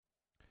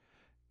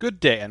Good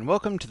day, and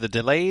welcome to the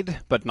delayed,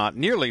 but not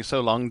nearly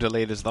so long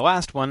delayed as the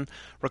last one,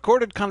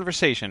 recorded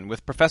conversation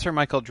with Professor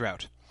Michael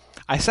Drought.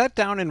 I sat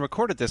down and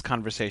recorded this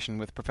conversation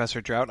with Professor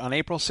Drought on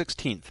April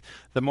 16th,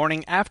 the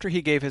morning after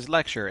he gave his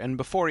lecture and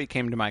before he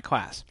came to my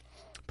class.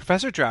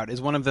 Professor Drought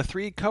is one of the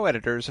 3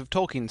 co-editors of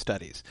Tolkien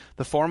Studies,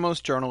 the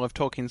foremost journal of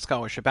Tolkien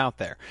scholarship out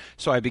there,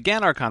 so I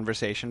began our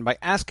conversation by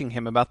asking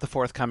him about the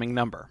forthcoming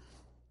number.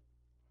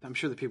 I'm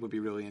sure the people would be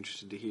really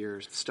interested to hear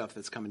stuff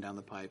that's coming down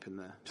the pipe in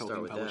the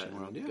Tolkien publishing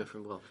world. Yeah.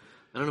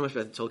 I don't know much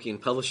about the Tolkien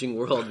publishing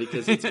world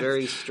because it's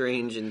very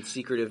strange and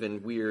secretive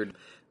and weird.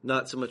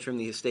 Not so much from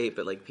the estate,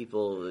 but like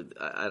people,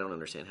 I don't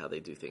understand how they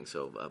do things.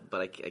 So,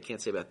 but I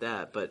can't say about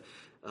that. But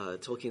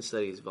Tolkien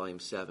Studies Volume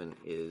 7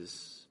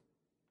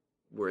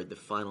 we're at the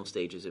final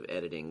stages of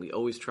editing. We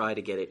always try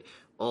to get it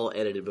all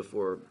edited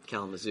before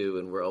Kalamazoo,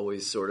 and we're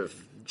always sort of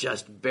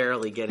just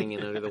barely getting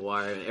it under the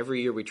wire. And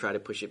every year we try to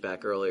push it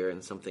back earlier,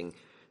 and something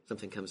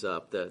comes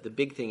up. The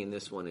big thing in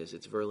this one is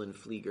Verlin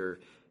Flieger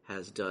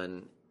has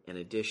done an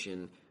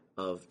edition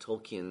of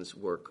Tolkien's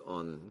work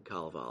on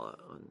Kalevala,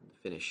 on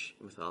Finnish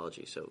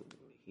mythology. So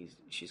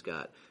she's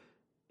got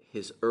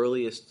his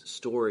earliest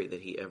story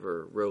that he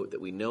ever wrote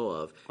that we know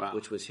of,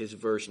 which was his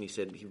version. He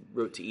said he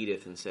wrote to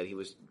Edith and said he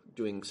was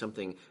doing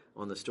something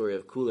on the story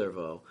of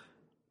Kullervo,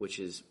 which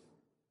is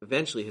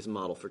eventually his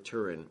model for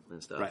Turin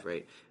and stuff,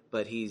 right?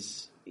 But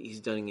he's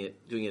doing it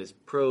as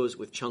prose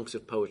with chunks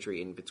of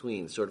poetry in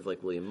between, sort of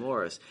like William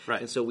Morris. Right.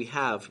 And so we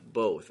have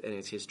both, and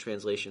it's his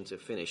translations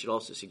of Finnish. It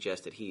also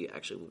suggests that he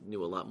actually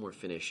knew a lot more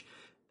Finnish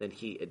than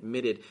he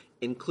admitted,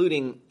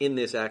 including in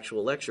this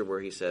actual lecture where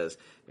he says,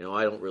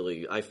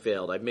 I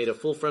failed. I made a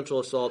full frontal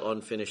assault on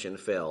Finnish and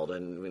failed,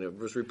 and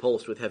was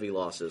repulsed with heavy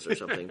losses or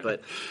something.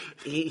 But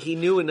he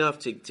knew enough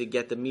to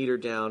get the meter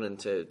down and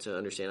to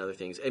understand other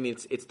things. I mean,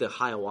 it's the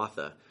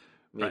Hiawatha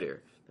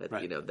meter.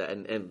 Right.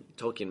 And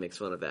Tolkien makes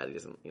fun of that. He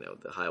doesn't,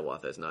 the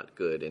Hiawatha is not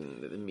good,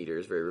 and the meter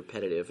is very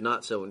repetitive.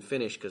 Not so in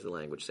Finnish because the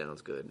language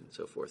sounds good and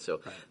so forth. So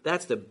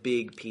that's the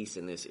big piece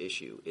in this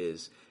issue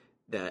is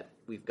that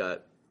we've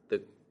got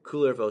the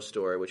Kullervo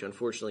story, which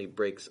unfortunately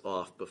breaks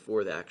off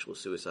before the actual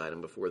suicide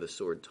and before the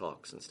sword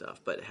talks and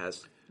stuff, but it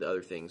has the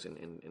other things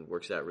and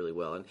works out really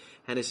well.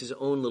 And has his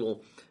own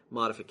little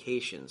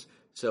modifications.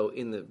 So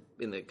in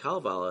the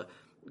Kalevala,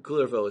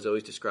 Kullervo is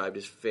always described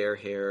as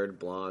fair-haired,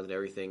 blonde, and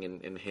everything,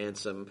 and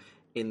handsome.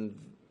 In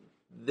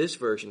this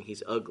version,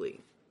 he's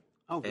ugly.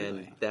 Oh,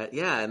 really?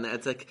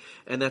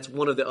 And that's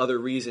one of the other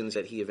reasons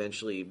that he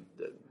eventually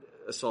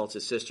assaults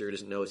his sister. He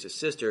doesn't know it's his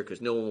sister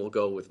because no one will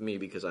go with me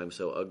because I'm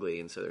so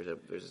ugly. And so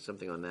there's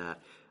something on that.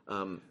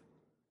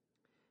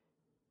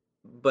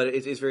 But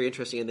it's very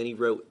interesting. And then he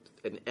wrote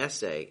an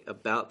essay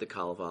about the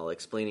Kalevala,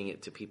 explaining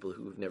it to people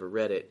who've never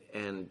read it.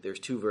 And there's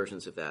 2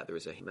 versions of that. There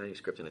was a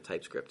manuscript and a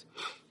typescript,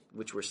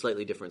 which were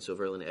slightly different, so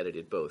Verlin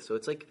edited both. So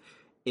it's like,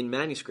 in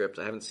manuscript,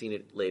 I haven't seen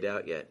it laid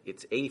out yet,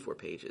 it's 84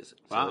 pages.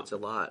 Wow. So it's a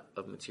lot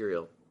of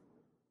material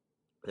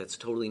that's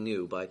totally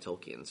new by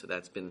Tolkien. So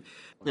that's been...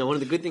 Now, one of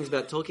the good things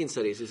about Tolkien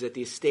Studies is that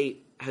the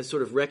estate has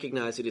sort of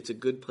recognized that it's a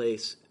good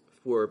place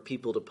for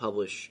people to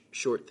publish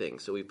short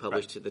things. So we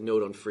published the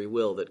Note on Free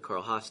Will that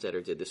Carl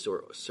Hofstadter did, the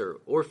Sir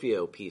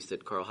Orfeo piece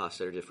that Carl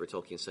Hofstadter did for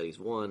Tolkien Studies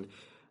 1,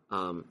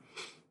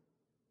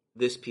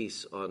 this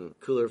piece on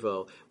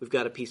Kullervo. We've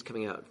got a piece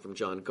coming out from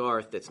John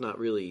Garth that's not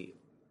really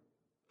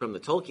from the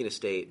Tolkien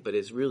estate, but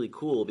is really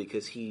cool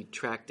because he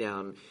tracked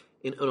down,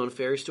 on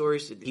Fairy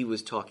Stories, he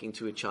was talking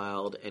to a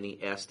child, and he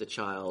asked the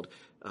child,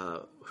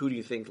 who do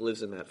you think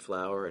lives in that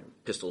flower? And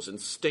pistils and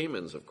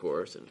stamens, of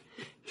course. And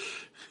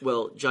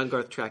well, John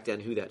Garth tracked down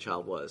who that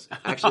child was.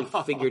 Actually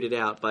figured it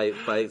out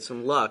by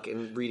some luck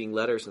and reading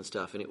letters and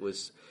stuff, and it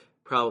was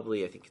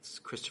probably, I think it's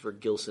Christopher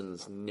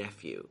Gilson's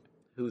nephew,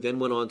 who then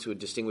went on to a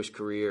distinguished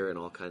career in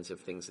all kinds of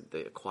things at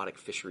the Aquatic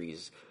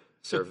Fisheries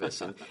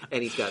Service. And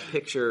he's got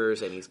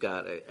pictures, and he's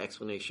got an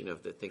explanation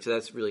of the thing. So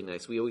that's really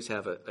nice. We always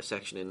have a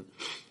section in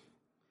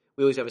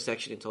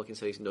Tolkien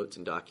Studies Notes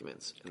and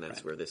Documents, and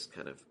that's where this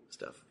kind of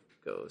stuff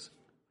goes.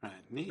 Right,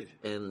 neat.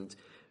 And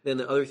then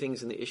the other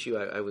things in the issue,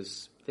 I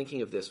was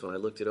thinking of this when I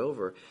looked it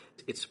over.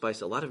 It's by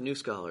a lot of new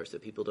scholars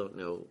that people don't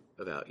know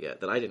about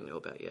yet, that I didn't know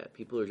about yet.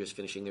 People who are just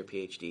finishing their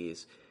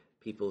PhDs,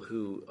 people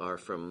who are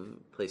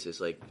from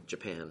places like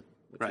Japan,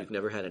 which we've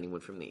never had anyone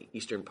from the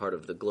eastern part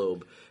of the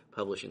globe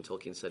publish in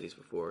Tolkien Studies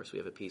before. So we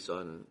have a piece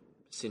on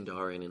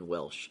Sindarin in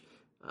Welsh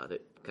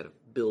that kind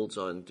of builds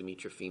on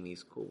Dimitra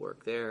Feeney's cool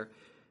work there.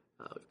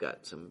 We've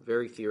got some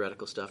very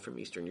theoretical stuff from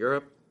Eastern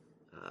Europe,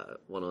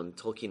 one on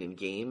Tolkien and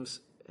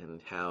games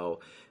and how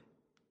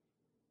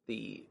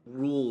the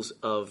rules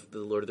of the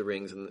Lord of the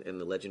Rings and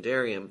the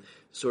Legendarium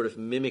sort of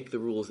mimic the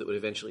rules that would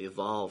eventually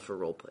evolve for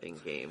role-playing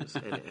games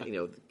and,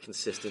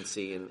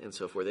 consistency and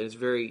so forth. And it's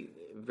very,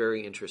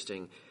 very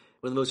interesting.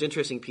 One of the most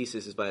interesting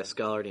pieces is by a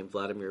scholar named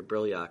Vladimir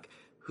Brylyak,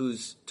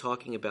 who's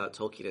talking about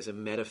Tolkien as a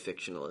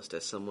metafictionalist,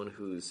 as someone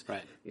who's,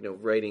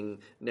 writing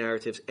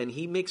narratives. And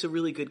he makes a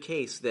really good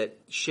case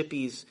that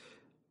Shippey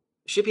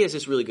has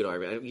this really good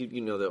argument.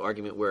 You know the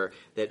argument where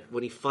that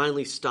when he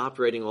finally stopped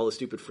writing all the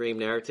stupid frame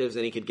narratives,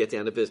 then he could get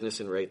down to business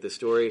and write the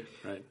story.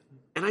 Right.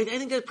 And I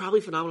think that's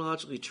probably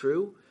phenomenologically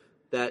true,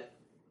 that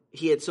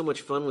he had so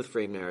much fun with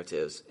frame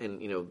narratives and,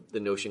 the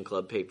Notion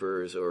Club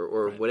papers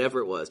or Right. whatever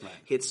it was. Right.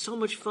 He had so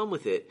much fun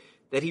with it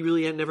that he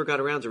really had never got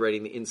around to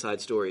writing the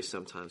inside stories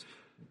sometimes.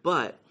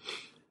 But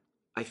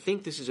I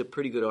think this is a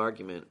pretty good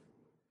argument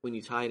when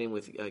you tie it in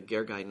with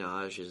Gergely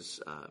Naj's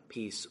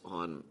piece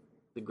on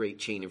the great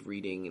chain of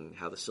reading and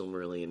how the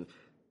Silmarillion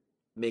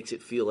makes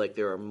it feel like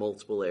there are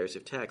multiple layers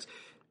of text.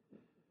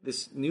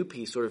 This new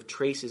piece sort of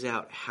traces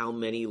out how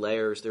many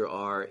layers there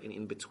are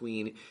in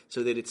between,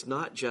 so that it's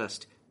not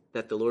just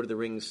that the Lord of the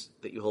Rings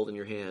that you hold in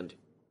your hand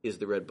is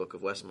the Red Book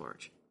of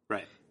Westmarch.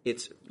 Right.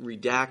 It's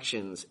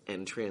redactions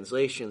and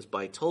translations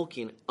by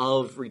Tolkien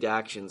of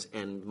redactions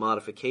and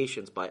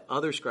modifications by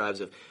other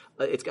scribes.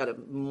 It's got a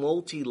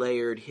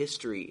multi-layered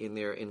history in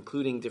there,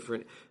 including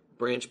different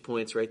branch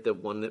points, right? The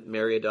one that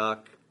Meriadoc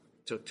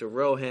took to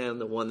Rohan,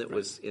 the one that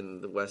was in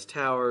the West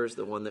Towers,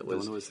 the one that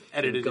was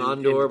edited in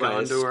Gondor in by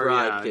a Gondor,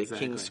 scribe, yeah, a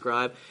exactly. king's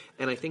scribe.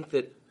 And I think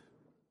that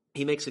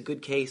he makes a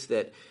good case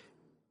that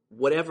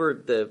whatever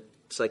the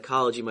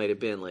psychology might have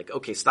been, like,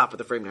 okay, stop with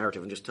the frame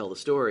narrative and just tell the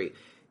story.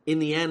 In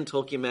the end,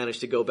 Tolkien managed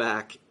to go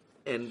back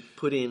and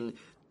put in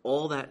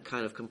all that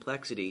kind of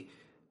complexity,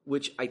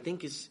 which I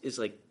think is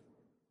like,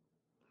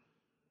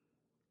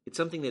 it's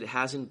something that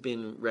hasn't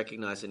been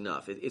recognized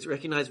enough. It's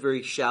recognized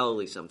very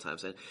shallowly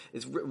sometimes. And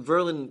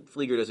Verlin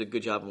Flieger does a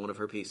good job in one of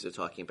her pieces of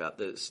talking about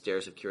the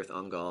Stairs of Cirith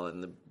Ungol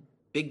and the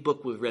big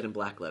book with red and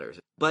black letters.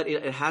 But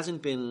it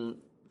hasn't been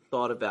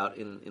thought about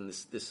in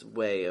this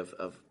way of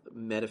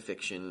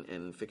metafiction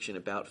and fiction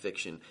about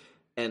fiction.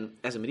 And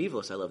as a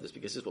medievalist, I love this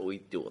because this is what we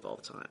deal with all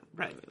the time.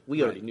 Right. I mean,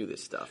 we already knew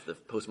this stuff. The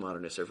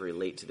postmodernists are very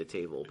late to the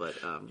table, but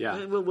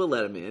Yeah. we'll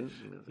let them in.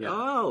 Yeah.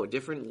 Oh,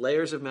 different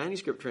layers of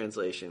manuscript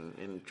translation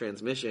and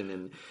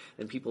transmission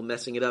and people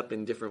messing it up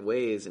in different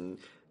ways and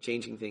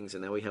changing things.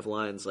 And now we have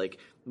lines like,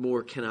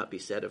 more cannot be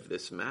said of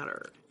this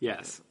matter.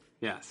 Yes.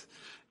 Yes.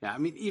 Yeah. I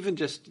mean, even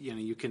just,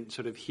 you can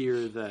sort of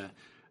hear the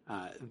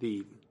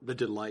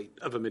delight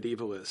of a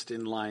medievalist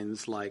in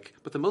lines like,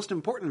 but the most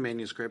important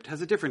manuscript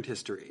has a different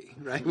history,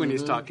 right? When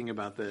he's talking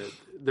about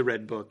the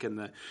Red Book and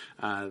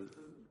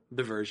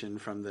the version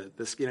from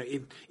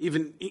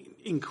even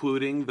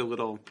including the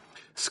little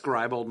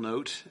scribal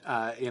note,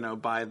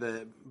 by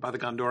the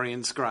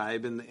Gondorian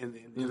scribe in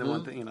the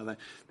one thing,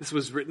 this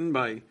was written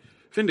by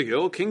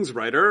Findegil, King's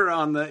writer,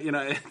 on the,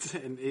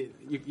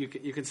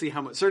 you can see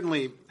how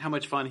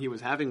much fun he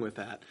was having with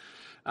that.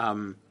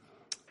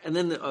 And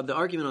then the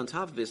argument on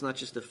top of it is not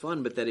just the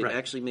fun, but that it Right.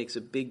 actually makes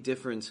a big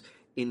difference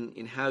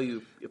in how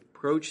you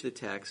approach the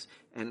text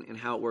and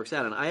how it works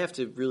out. And I have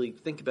to really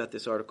think about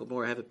this article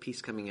more. I have a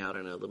piece coming out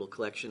in a little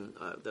collection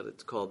that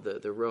it's called the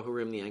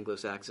Rohirrim, the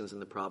Anglo-Saxons, and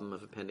the Problem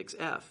of Appendix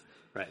F.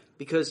 Right.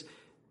 Because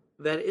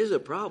that is a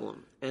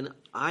problem. And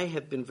I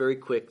have been very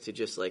quick to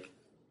just,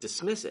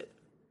 dismiss it,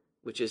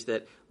 which is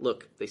that,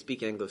 look, they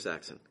speak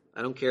Anglo-Saxon.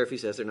 I don't care if he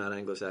says they're not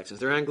Anglo-Saxons.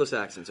 They're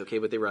Anglo-Saxons, okay,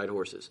 but they ride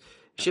horses.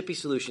 Yeah. Shippey's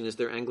solution is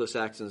they're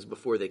Anglo-Saxons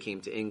before they came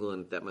to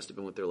England. That must have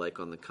been what they're like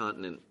on the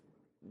continent.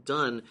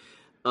 Done.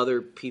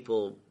 Other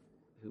people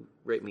who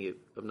write me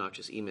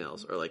obnoxious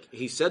emails are like,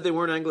 he said they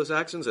weren't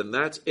Anglo-Saxons, and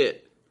that's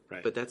it.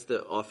 Right. But that's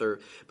the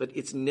author. But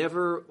it's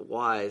never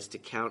wise to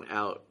count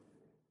out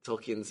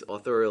Tolkien's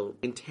authorial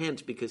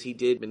intent because he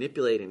did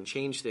manipulate and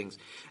change things.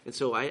 And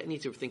so I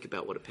need to think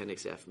about what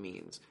Appendix F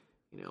means,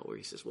 where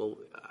he says,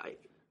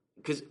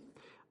 because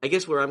I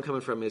guess where I'm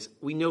coming from is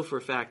we know for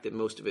a fact that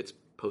most of it's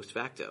post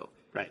facto.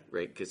 Right.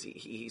 Right? Because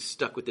he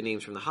stuck with the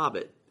names from The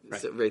Hobbit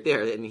right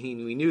there. And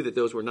we knew that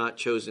those were not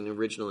chosen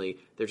originally.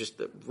 They're just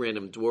the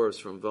random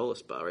dwarves from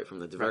Voluspa, right, from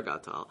the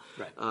Dvergatal.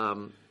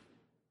 Right.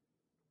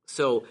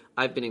 So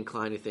I've been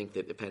inclined to think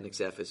that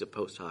Appendix F is a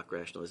post hoc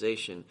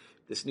rationalization.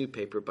 This new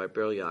paper by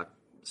Berliak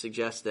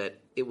suggests that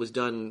it was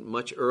done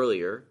much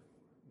earlier,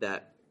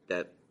 that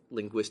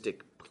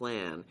linguistic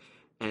plan,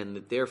 and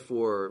that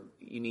therefore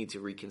you need to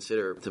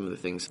reconsider some of the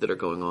things that are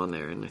going on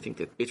there. And I think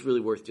that it's really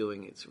worth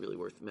doing. It's really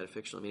worth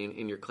metafictional. I mean,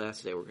 in your class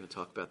today, we're going to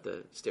talk about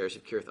the Stairs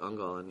of Cirith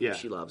Ungol and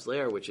Shelob's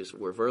Lair, which is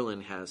where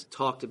Verlin has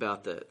talked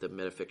about the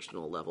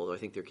metafictional level, though I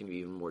think there can be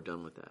even more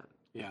done with that.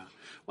 Yeah.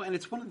 Well, and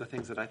it's one of the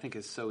things that I think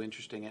is so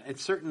interesting. And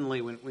it's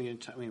certainly when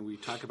we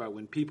talk about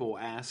when people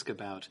ask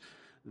about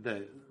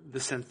the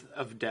sense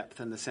of depth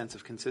and the sense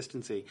of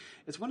consistency,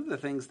 it's one of the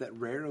things that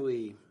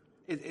rarely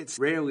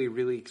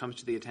really comes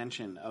to the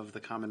attention of the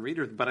common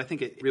reader, but I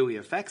think it really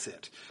affects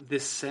it.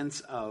 This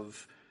sense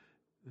of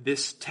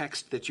this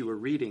text that you are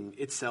reading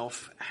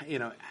itself,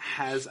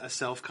 has a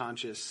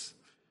self-conscious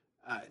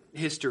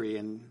history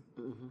and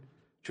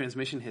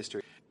transmission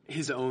history.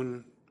 His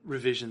own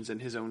revisions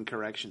and his own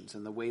corrections,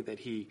 and the way that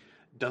he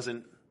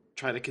doesn't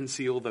try to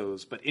conceal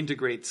those, but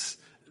integrates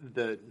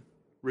the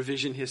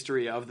revision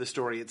history of the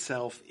story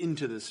itself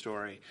into the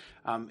story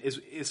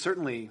is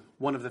certainly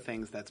one of the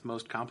things that's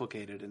most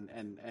complicated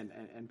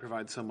and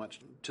provides so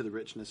much to the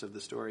richness of the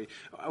story.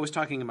 I was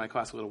talking in my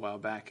class a little while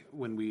back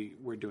when we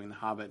were doing The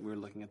Hobbit, and we were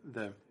looking at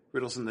the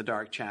Riddles in the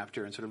Dark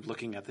chapter and sort of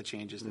looking at the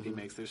changes that he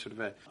makes. There's sort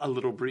of a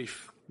little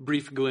brief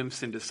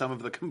glimpse into some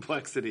of the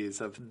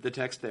complexities of the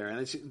text there.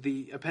 And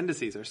the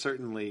appendices are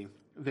certainly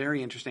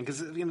very interesting because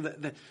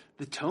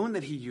the tone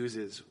that he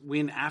uses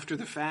when after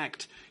the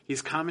fact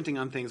he's commenting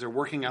on things or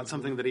working out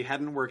something that he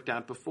hadn't worked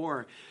out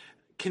before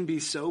can be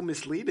so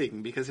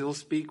misleading because he'll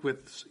speak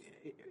with...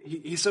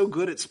 He's so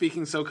good at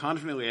speaking so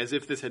confidently as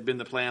if this had been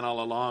the plan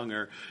all along,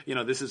 or,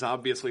 this is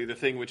obviously the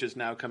thing which is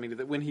now coming to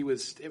that. When he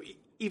was,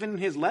 even in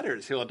his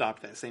letters, he'll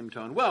adopt that same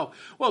tone. Well,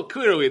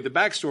 clearly the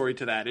backstory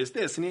to that is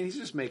this, and he's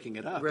just making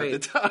it up at the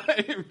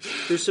time.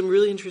 There's some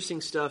really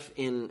interesting stuff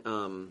in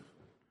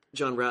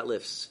John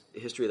Ratliff's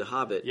History of the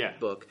Hobbit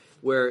book,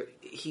 where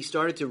he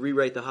started to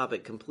rewrite The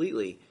Hobbit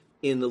completely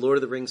in the Lord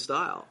of the Rings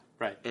style.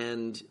 Right.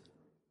 And...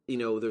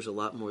 there's a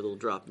lot more little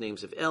drop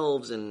names of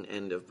elves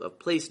and of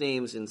place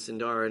names in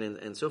Sindarin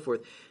and so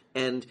forth.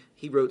 And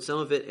he wrote some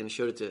of it and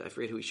showed it to, I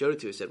forget who he showed it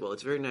to, he said, well,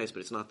 it's very nice,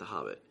 but it's not The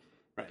Hobbit.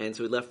 Right. And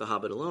so he left The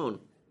Hobbit alone.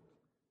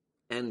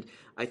 And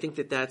I think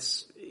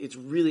it's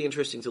really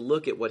interesting to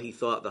look at what he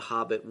thought The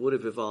Hobbit would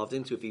have evolved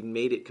into if he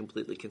made it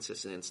completely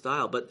consistent in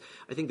style. But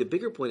I think the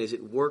bigger point is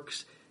it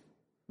works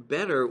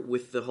better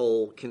with the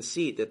whole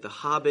conceit that The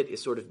Hobbit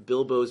is sort of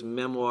Bilbo's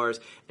memoirs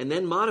and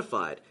then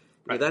modified.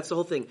 Right. That's the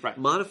whole thing. Right.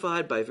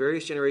 Modified by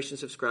various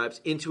generations of scribes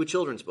into a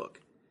children's book.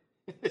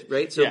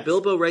 Right? So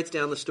Bilbo writes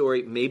down the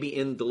story maybe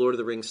in the Lord of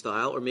the Rings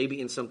style or maybe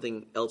in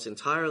something else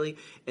entirely,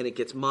 and it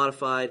gets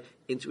modified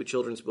into a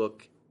children's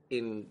book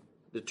in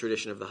the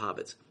tradition of the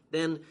Hobbits.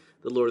 Then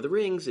the Lord of the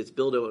Rings, it's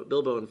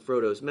Bilbo and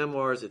Frodo's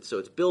memoirs. It's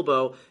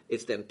Bilbo.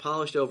 It's then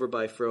polished over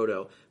by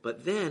Frodo.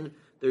 But then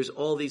there's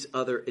all these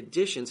other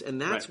additions,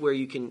 and that's where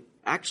you can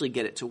actually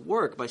get it to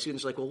work by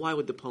students like, well, why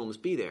would the poems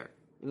be there?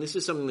 And this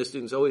is something the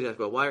students always ask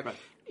about. Why?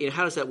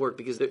 How does that work?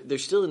 Because they're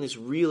still in this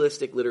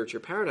realistic literature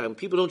paradigm.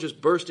 People don't just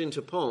burst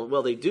into poems.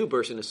 Well, they do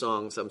burst into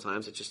songs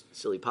sometimes. It's just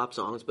silly pop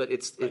songs, but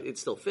it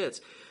still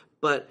fits.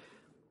 But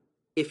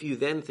if you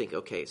then think,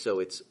 okay, so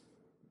it's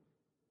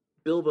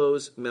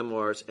Bilbo's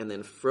memoirs and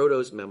then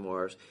Frodo's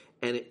memoirs,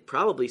 and it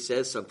probably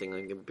says something,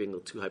 I'm being a little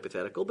too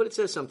hypothetical, but it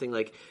says something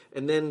like,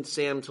 and then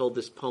Sam told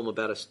this poem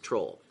about a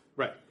troll.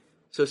 Right.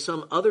 So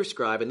some other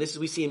scribe, and this is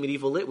we see in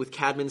medieval lit with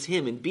Cadman's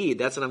hymn in Bede.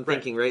 That's what I'm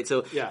thinking, right?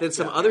 So then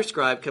some other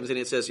scribe comes in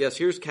and says, yes,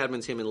 here's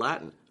Cadman's hymn in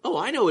Latin. Oh,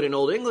 I know it in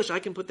Old English. I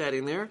can put that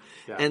in there.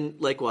 Yeah. And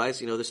likewise,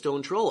 the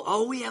Stone Troll.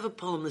 Oh, we have a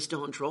poem, the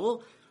Stone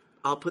Troll.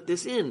 I'll put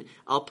this in.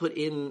 I'll put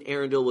in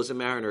Arundel was a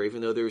mariner,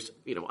 even though there's,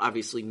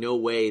 obviously no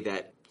way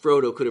that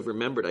Frodo could have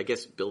remembered. I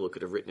guess Bilbo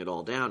could have written it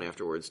all down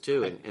afterwards,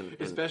 too. And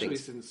especially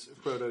since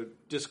Frodo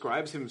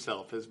describes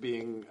himself as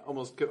being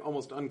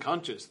almost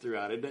unconscious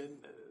throughout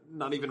it.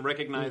 Not even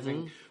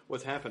recognizing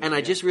what's happening. And I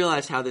just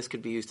realized how this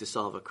could be used to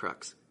solve a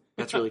crux.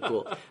 That's really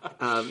cool.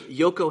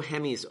 Yoko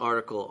Hemi's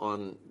article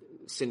on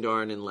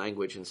Sindarin and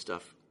language and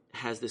stuff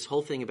has this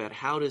whole thing about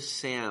how does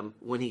Sam,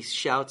 when he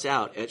shouts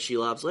out at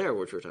Shelob's lair,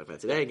 which we're talking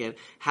about today again,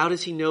 how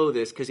does he know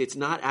this? Because it's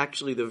not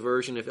actually the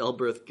version of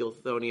Elbereth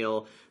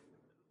Gilthoniel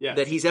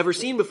that he's ever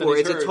seen before.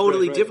 It's a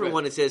totally different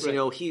one. It says,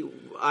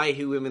 I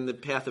who am in the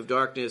path of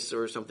darkness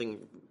or something,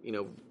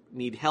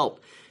 need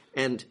help.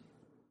 And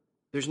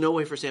there's no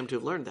way for Sam to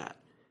have learned that.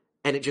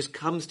 And it just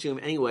comes to him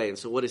anyway. And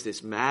so what is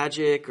this,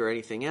 magic or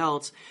anything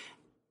else?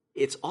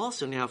 It's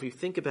also now, if you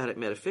think about it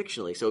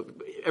metafictionally, so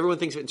everyone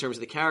thinks of it in terms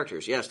of the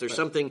characters. Yes, there's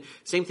something,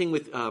 same thing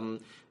with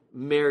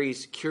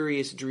Mary's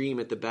curious dream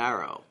at the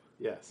barrow.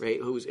 Yes.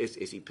 Right?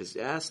 Is he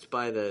possessed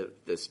by the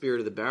spirit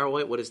of the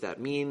barrow? What does that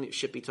mean?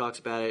 Shippey talks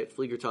about it.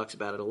 Flieger talks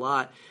about it a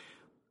lot.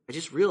 I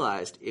just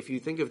realized, if you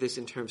think of this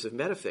in terms of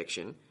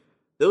metafiction,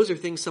 those are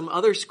things some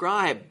other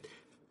scribe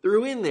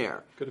threw in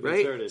there, could have right?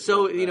 Inserted,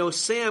 so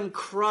Sam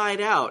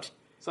cried out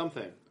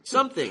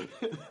something,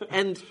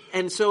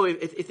 and so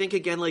if you think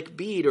again like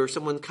Bede or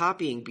someone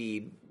copying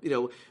Bede,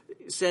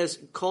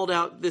 called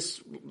out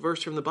this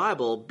verse from the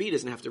Bible. Bede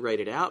doesn't have to write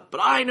it out,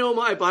 but I know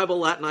my Bible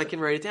Latin, I can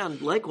write it down.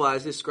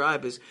 Likewise, this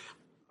scribe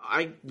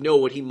I know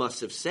what he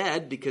must have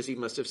said because he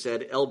must have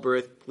said,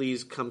 Elbereth,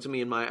 please come to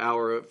me in my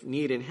hour of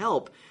need and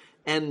help,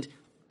 and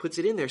puts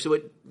it in there. So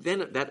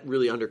then that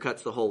really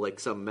undercuts the whole,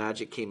 some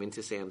magic came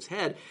into Sam's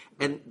head.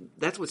 And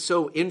that's what's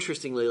so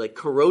interestingly,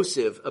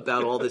 corrosive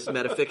about all this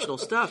metafictional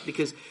stuff,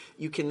 because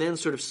you can then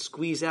sort of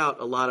squeeze out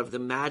a lot of the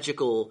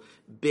magical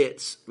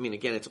bits. I mean,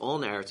 again, it's all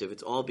narrative.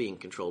 It's all being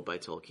controlled by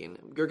Tolkien.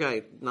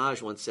 Gurgai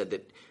Naj once said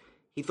that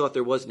he thought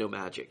there was no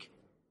magic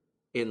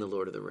in The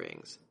Lord of the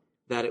Rings,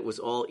 that it was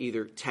all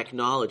either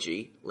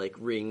technology, like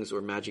rings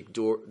or magic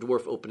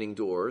dwarf opening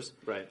doors.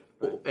 Right.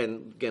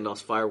 And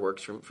Gandalf's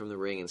fireworks from the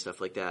ring and stuff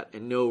like that,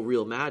 and no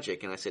real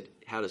magic. And I said,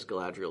 how does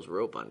Galadriel's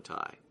rope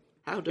untie?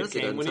 How does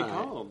it untie? When he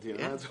called,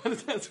 that's what it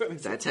said.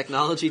 That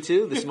technology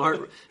too, the smart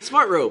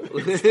rope.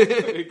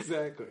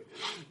 Exactly.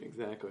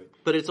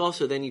 But it's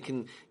also then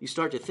you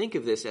start to think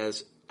of this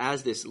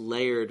as this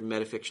layered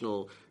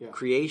metafictional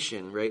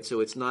creation, right? So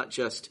it's not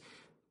just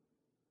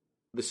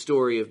the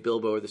story of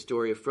Bilbo or the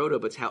story of Frodo,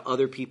 but it's how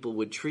other people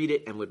would treat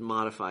it and would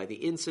modify the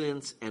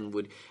incidents and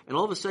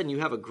all of a sudden you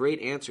have a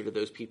great answer to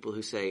those people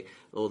who say,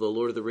 oh, the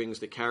Lord of the Rings,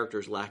 the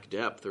characters lack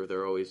depth or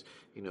they're always,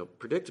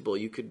 predictable.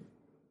 You could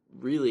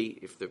really,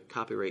 if the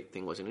copyright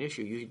thing wasn't an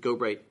issue, you could go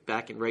right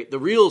back and write the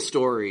real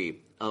story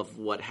of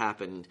what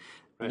happened,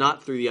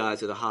 not through the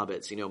eyes of the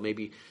hobbits.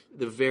 Maybe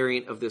the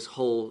variant of this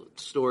whole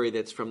story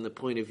that's from the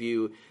point of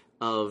view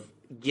of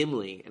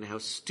Gimli and how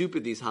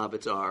stupid these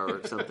hobbits are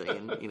or something.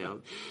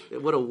 And,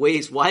 what a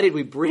waste. Why did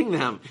we bring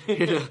them?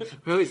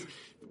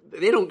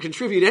 They don't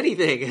contribute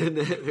anything. And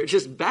they're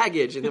just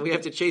baggage. And then we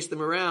have to chase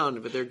them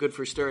around, but they're good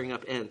for stirring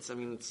up Ents. I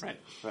mean, it's...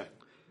 Right.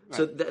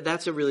 So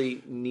that's a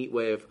really neat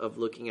way of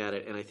looking at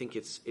it. And I think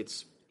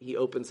he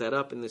opens that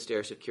up in the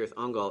Stairs of Cirith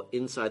Ungol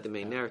inside the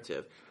main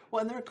narrative.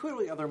 Well, and there are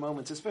clearly other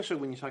moments, especially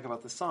when you talk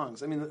about the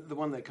songs. I mean, the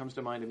one that comes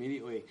to mind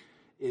immediately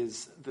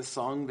is the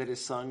song that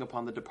is sung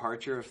upon the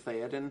departure of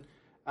Theoden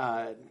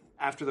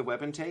after the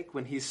weapon take,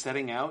 when he's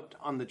setting out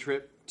on the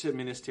trip to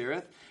Minas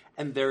Tirith,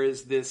 and there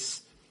is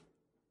this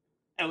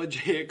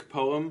elegiac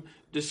poem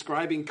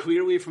describing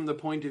clearly from the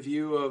point of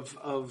view of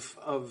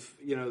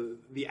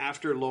the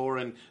after lore,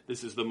 and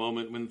this is the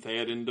moment when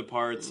Theoden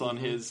departs on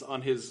his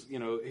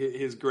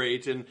his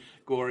great and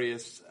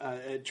glorious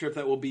trip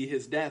that will be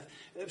his death,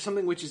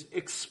 something which is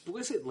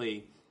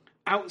explicitly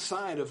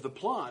outside of the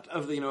plot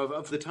of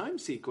the time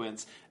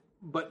sequence,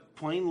 but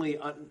plainly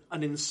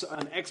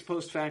an ex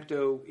post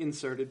facto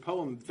inserted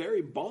poem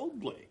very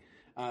baldly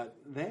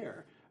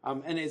there.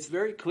 And it's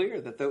very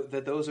clear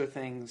that those are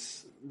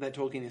things that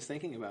Tolkien is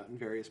thinking about in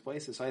various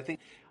places. So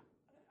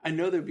I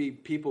know there'd be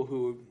people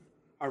who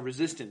are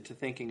resistant to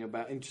thinking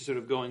about and to sort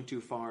of going too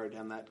far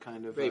down that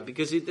kind of... Right,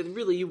 because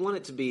really you want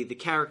it to be the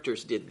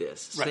characters did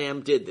this. Right.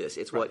 Sam did this.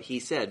 It's what he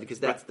said, because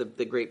that's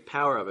the great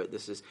power of it.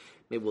 This is...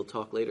 Maybe we'll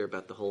talk later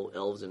about the whole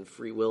elves and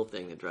free will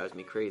thing that drives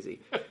me crazy.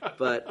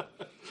 But...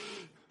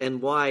 And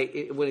why,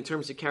 when in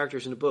terms of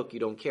characters in a book, you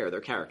don't care.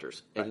 They're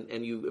characters.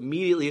 And you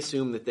immediately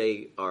assume that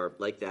they are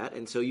like that.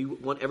 And so you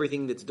want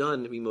everything that's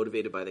done to be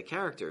motivated by the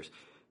characters.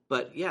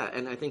 But, yeah,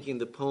 and I think in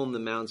the poem The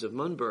Mounds of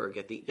Munburg,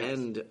 at the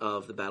end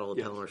of the Battle of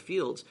Pelennor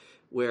Fields,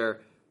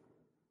 where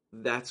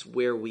that's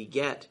where we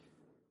get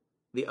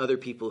the other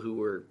people who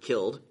were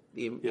killed,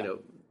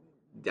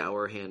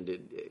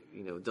 dour-handed,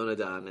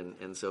 Dunedain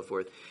and so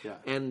forth,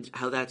 and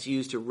how that's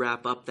used to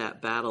wrap up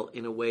that battle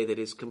in a way that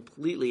is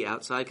completely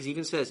outside, because he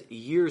even says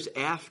years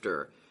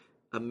after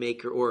a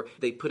maker, or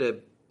they put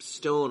a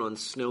stone on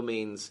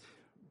Snowmane's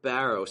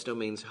barrow,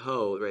 Snowmane's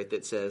hoe, right,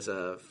 that says,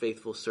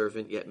 faithful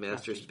servant, yet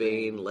master's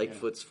bane,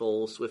 Lightfoot's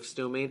foal, swift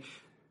Snowmane.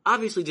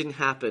 Obviously didn't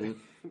happen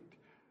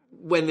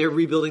when they're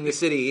rebuilding the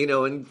city,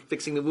 and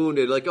fixing the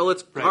wounded. Like,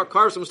 let's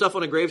carve some stuff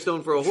on a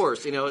gravestone for a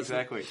horse,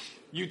 Exactly.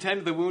 You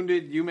tend the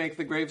wounded, you make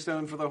the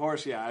gravestone for the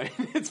horse,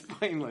 it's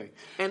plainly.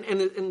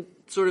 And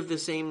sort of the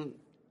same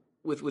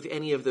with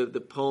any of the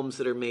poems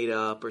that are made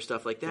up or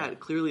stuff like that. Yeah.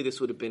 Clearly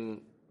this would have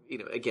been,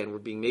 again, we're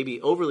being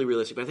maybe overly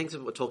realistic, but I think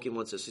that's what Tolkien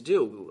wants us to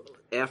do.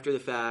 After the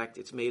fact,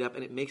 it's made up,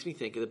 and it makes me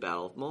think of the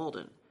Battle of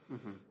Maldon,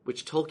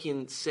 which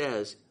Tolkien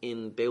says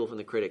in Beowulf and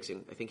the Critics,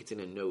 and I think it's in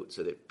a note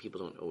so that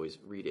people don't always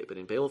read it, but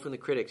in Beowulf and the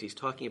Critics, he's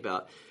talking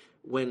about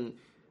when...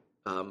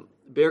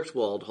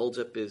 Berchtwald holds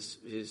up his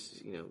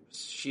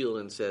shield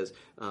and says,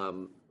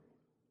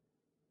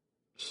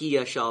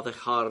 Hia shall the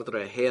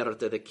hardra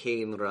herde the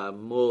cainra,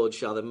 mod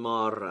shall the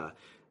marra,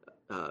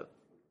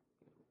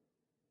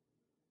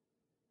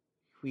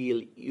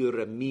 Huil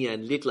ura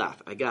mian litlaf.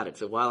 I got it.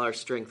 So while our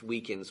strength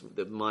weakens,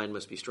 the mind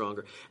must be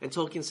stronger. And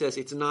Tolkien says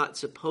it's not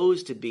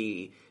supposed to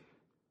be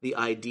the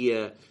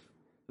idea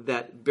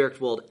that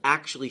Berchtwald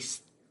actually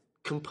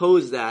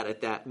composed that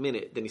at that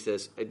minute. Then he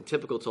says, in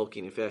typical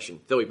Tolkien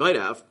fashion, though he might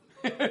have.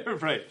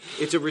 Right.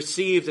 It's a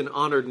received and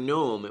honored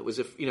gnome. It was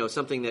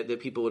something that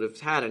people would have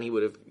had, and it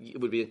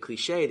would be a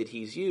cliche that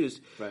he's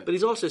used. Right. But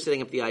he's also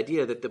setting up the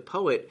idea that the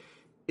poet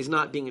is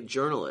not being a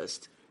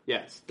journalist.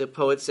 Yes. The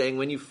poet's saying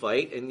when you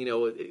fight, and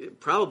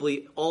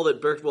probably all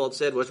that Berchtwald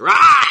said was "Rah!"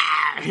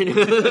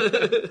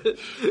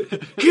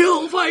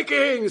 Kill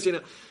Vikings, Yeah.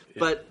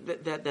 But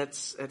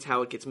that's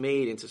how it gets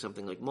made into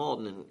something like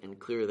Maldon, and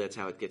clearly that's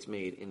how it gets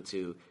made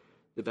into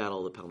the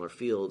Battle of the Pelennor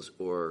Fields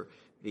or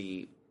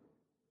the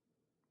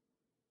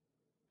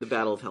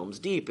Battle of Helm's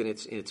Deep in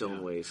its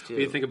own ways too.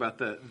 But you think about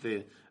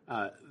the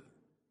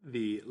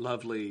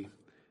lovely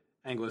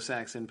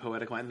Anglo-Saxon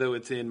poetic line, though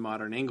it's in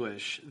modern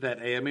English, that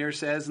Éomer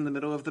says in the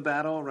middle of the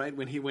battle, right,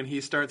 when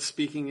he starts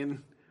speaking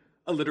in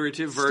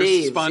alliterative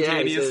verse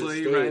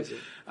spontaneously, right?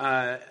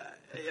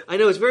 I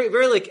know, it's very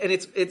very and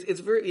it's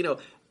very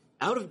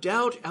out of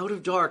doubt, out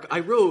of dark,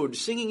 I rode,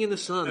 singing in the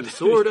sun,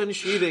 sword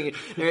unsheathing.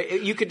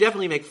 You could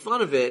definitely make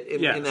fun of it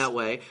in that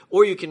way,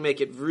 or you can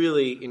make it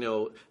really,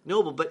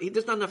 noble. But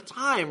there's not enough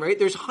time, right?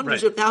 There's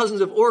hundreds of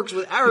thousands of orcs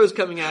with arrows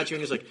coming at you,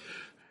 and he's like,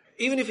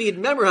 even if he had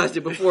memorized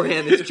it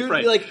beforehand, it's true to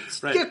be like,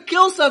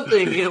 kill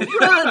something,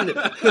 run.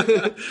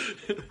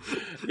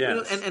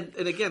 Yes.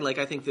 And again, like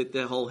I think that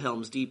the whole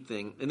Helm's Deep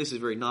thing, and this is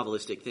a very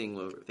novelistic thing,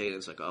 where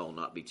Théoden's like, I'll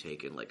not be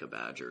taken like a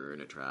badger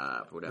in a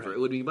trap, or whatever. Right. It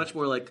would be much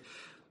more like,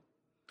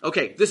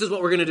 okay, this is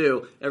what we're going to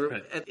do.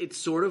 Right. And it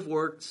sort of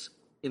works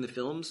in the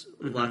films.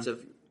 Lots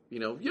of,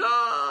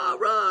 yeah,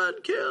 run,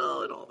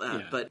 kill, and all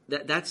that. Yeah. But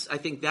I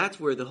think that's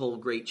where the whole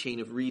great chain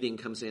of reading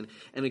comes in.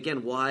 And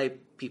again, why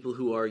people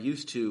who are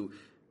used to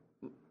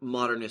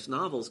modernist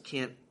novels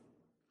can't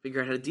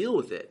figure out how to deal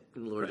with it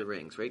in Lord of the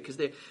Rings, right? Because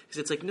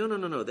it's like, no.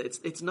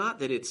 It's not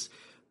that it's,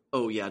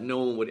 oh yeah, no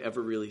one would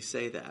ever really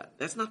say that.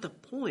 That's not the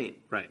point.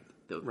 Right.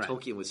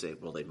 Tolkien would say,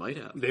 well, they might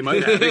have. They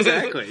might have,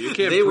 exactly. You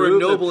can't They were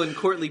prove noble and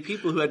courtly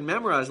people who had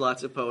memorized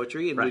lots of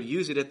poetry and Right. would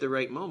use it at the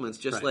right moments,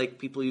 just like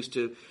people used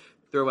to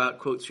throw out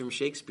quotes from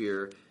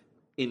Shakespeare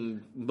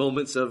in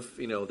moments of,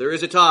 there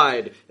is a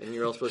tide, and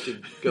you're all supposed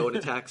to go and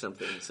attack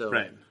something. So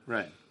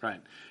Right.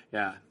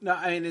 Yeah. No,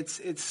 I mean,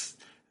 it's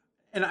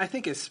and I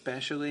think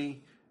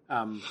especially,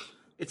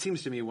 it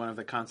seems to me one of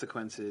the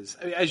consequences,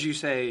 I mean, as you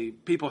say,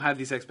 people have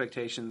these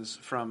expectations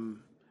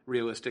from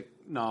realistic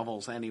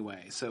novels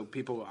anyway, so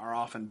people are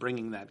often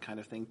bringing that kind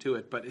of thing to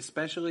it, but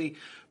especially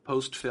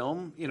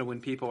post-film,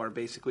 when people are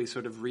basically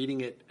sort of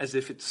reading it as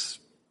if it's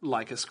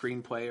like a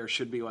screenplay or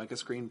should be like a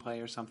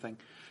screenplay or something,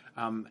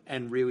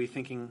 and really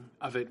thinking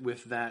of it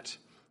with that,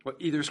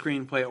 either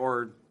screenplay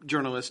or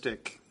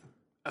journalistic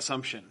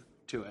assumption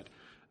to it.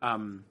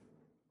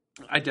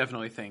 I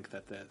definitely think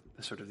that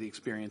the sort of the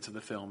experience of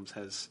the films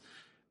has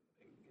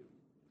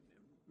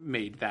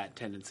made that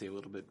tendency a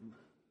little bit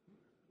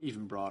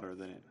even broader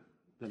than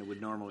it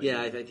would normally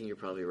yeah, be. I think you're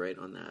probably right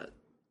on that.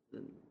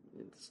 And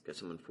it's got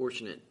some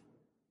unfortunate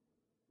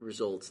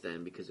results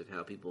then because of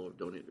how people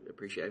don't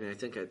appreciate it. I mean, I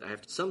think I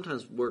have to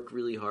sometimes work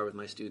really hard with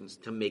my students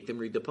to make them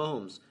read the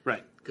poems.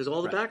 Right. Because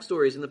all the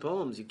backstories in the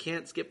poems, you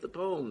can't skip the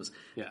poems.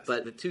 Yes.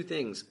 But the two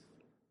things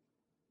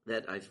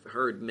that I've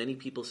heard many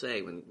people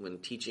say when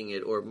teaching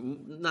it, or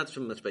not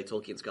so much by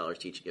Tolkien scholars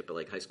teaching it, but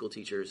like high school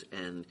teachers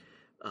and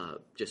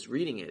just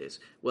reading it is,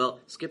 well,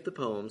 skip the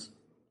poems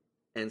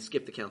and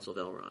skip the Council of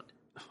Elrond.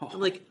 I'm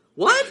like,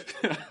 what?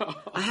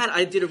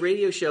 I did a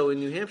radio show in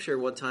New Hampshire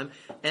one time,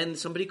 and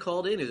somebody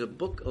called in. He's a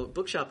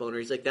bookshop owner.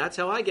 He's like, that's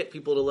how I get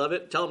people to love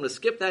it. Tell them to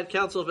skip that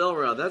Council of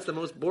Elrond. That's the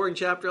most boring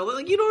chapter. I'm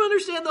like, you don't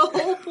understand the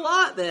whole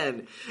plot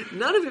then.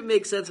 None of it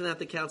makes sense without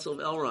the Council of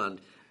Elrond.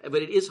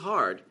 But it is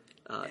hard.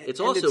 It's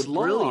also it's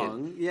brilliant.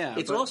 long, yeah,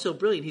 it's but- also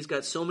brilliant. He's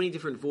got so many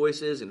different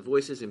voices and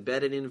voices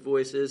embedded in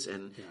voices,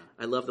 and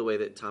I love the way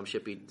that Tom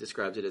Shippey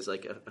describes it as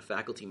like a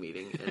faculty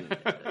meeting, and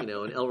and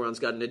Elrond's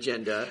got an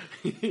agenda,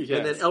 and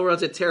then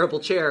Elrond's a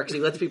terrible chair because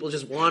he lets people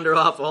just wander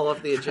off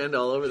the agenda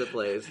all over the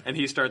place. And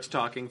he starts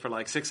talking for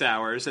like 6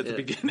 hours at the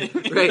beginning.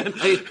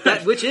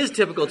 Right, which is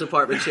typical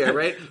department chair,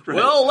 right?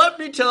 Well, let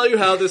me tell you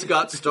how this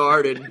got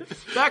started.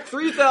 Back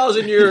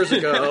 3,000 years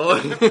ago.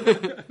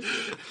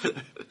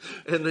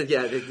 And then,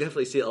 they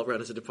definitely see Elrond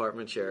as a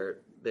department chair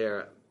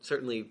there.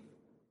 Certainly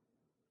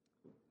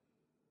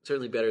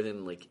better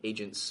than like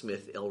Agent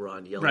Smith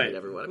Elrond yelling at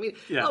everyone. I mean,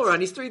 Elrond,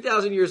 he's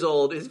 3,000 years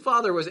old. His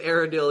father was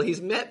Eredil. He's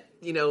met,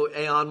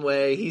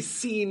 Eonwë. He's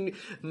seen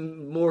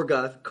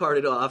Morgoth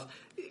carted off.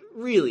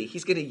 Really,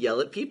 he's going to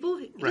yell at people?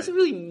 He doesn't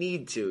really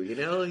need to,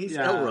 He's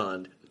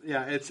Elrond.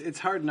 Yeah, it's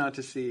hard not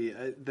to see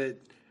that.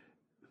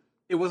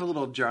 It was a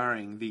little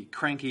jarring, the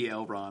cranky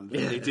Elrond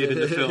that they did in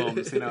the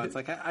films. It's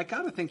like I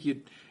gotta think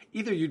you'd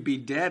be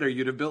dead or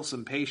you'd have built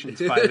some patience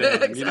by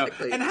then,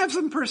 Exactly. and have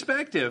some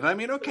perspective. I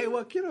mean, okay,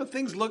 look,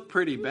 things look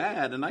pretty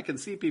bad, and I can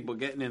see people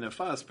getting in a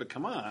fuss, but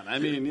come on. I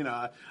mean,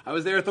 I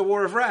was there at the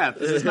War of Wrath.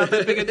 This is not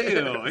that big a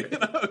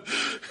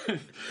deal,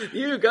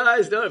 You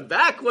guys know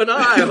back when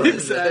I was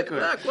Exactly.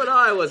 back when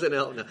I was an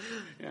elf. No.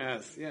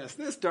 Yes.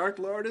 This Dark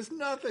Lord is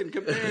nothing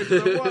compared to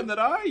the one that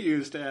I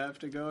used to have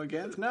to go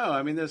against. No,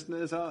 I mean,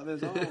 there's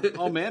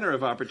all manner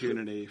of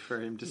opportunity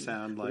for him to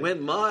sound like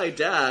When my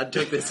dad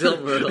took the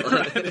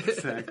Silmaril.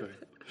 exactly.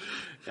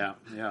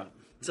 Yeah.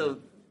 So,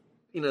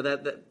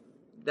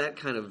 that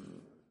kind of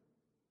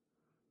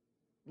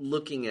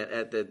looking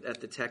at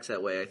the text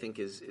that way, I think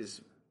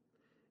is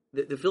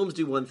the films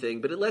do one thing,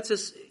 but it lets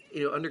us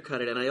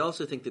undercut it. And I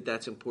also think that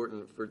that's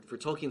important for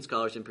Tolkien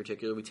scholars in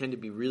particular. We tend to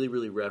be really,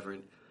 really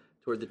reverent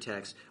toward the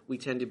text. We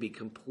tend to be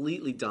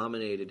completely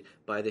dominated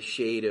by the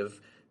shade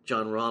of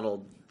John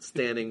Ronald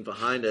standing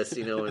behind us,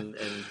 and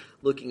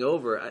looking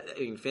over. I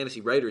mean, fantasy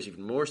writers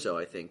even more so,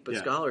 I think, but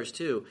scholars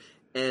too.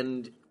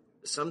 And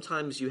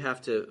sometimes you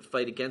have to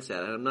fight against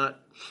that. And I'm not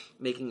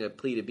making a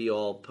plea to be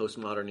all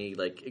postmodern-y,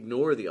 like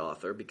ignore the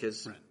author,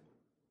 because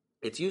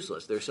it's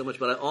useless. There's so much.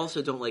 But I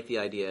also don't like the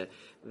idea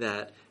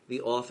that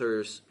the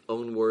author's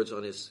own words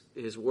on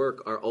his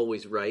work are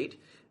always right.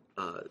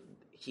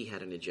 He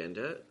had an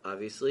agenda,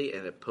 obviously,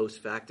 and a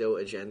post facto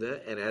agenda.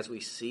 And as we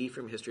see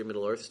from History of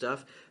Middle-earth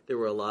stuff, there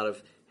were a lot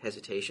of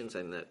hesitations.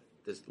 And that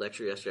this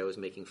lecture yesterday I was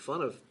making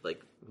fun of,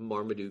 like,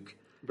 Marmaduke,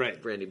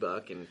 Brandy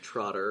Buck, and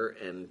Trotter,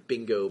 and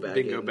Bingo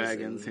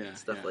Baggins, and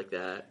stuff like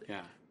that.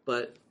 Yeah.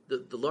 But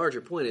the larger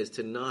point is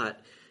to not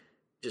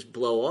just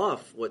blow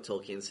off what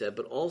Tolkien said,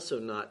 but also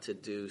not to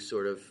do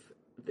sort of...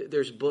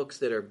 There's books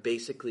that are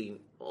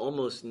basically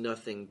almost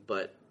nothing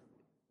but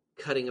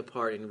cutting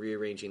apart and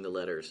rearranging the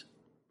letters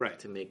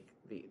to make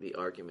the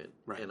argument.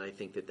 And I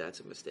think that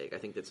that's a mistake. I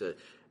think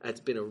that's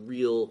been a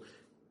real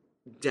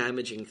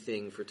damaging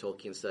thing for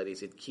Tolkien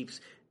studies. It keeps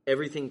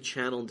everything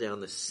channeled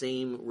down the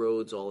same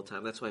roads all the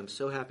time. That's why I'm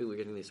so happy we're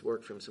getting this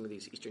work from some of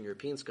these Eastern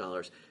European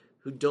scholars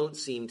who don't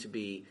seem to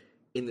be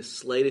in the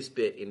slightest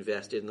bit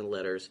invested in the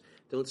letters,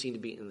 don't seem to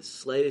be in the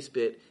slightest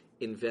bit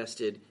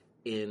invested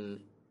in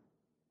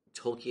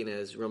Tolkien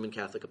as Roman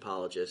Catholic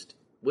apologist,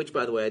 which,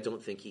 by the way, I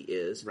don't think he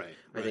is. Right.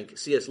 I think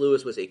C.S.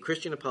 Lewis was a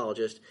Christian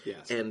apologist,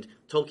 and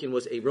Tolkien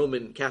was a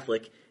Roman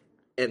Catholic,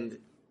 and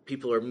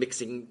people are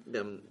mixing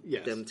them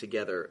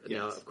together. Yes.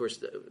 Now, of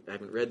course, I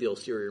haven't read The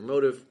Ulterior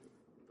Motive.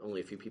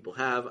 Only a few people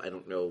have. I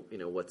don't know,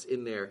 what's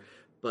in there,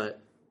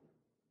 but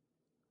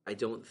I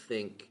don't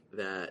think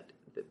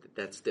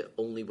that's the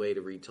only way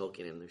to read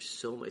Tolkien. And there's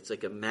so much. It's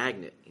like a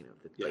magnet,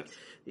 like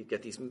you've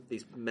got these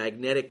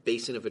magnetic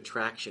basin of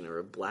attraction or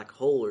a black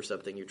hole or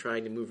something. You're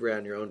trying to move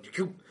around your own.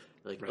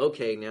 Like,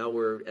 okay, now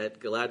we're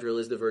at Galadriel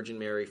is the Virgin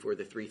Mary for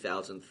the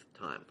 3,000th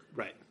time.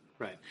 Right.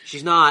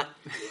 She's not.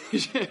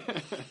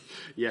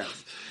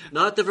 Yes.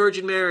 Not the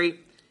Virgin Mary.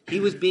 He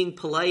was being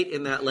polite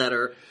in that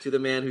letter to the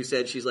man who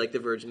said she's like the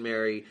Virgin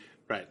Mary.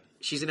 Right.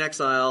 She's in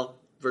exile.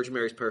 Virgin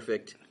Mary's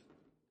perfect.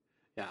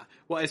 Yeah.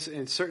 Well,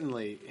 and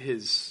certainly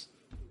his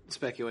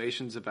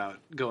speculations about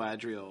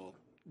Galadriel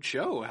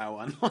show how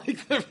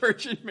unlike the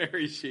Virgin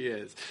Mary she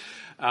is.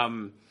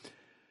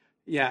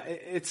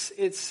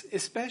 It's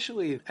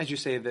especially, as you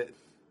say, that,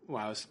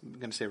 well, I was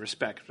going to say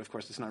respect, but of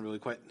course it's not really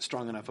quite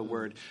strong enough a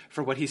word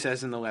for what he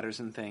says in the letters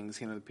and things,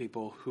 the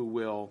people who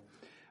will.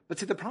 But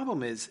see, the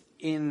problem is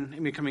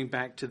coming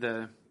back to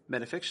the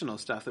metafictional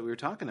stuff that we were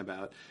talking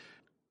about,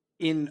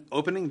 in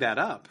opening that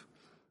up,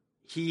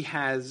 he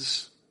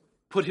has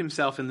put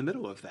himself in the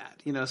middle of that.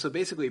 So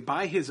basically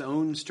by his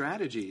own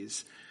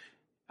strategies,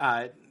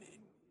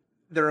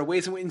 there are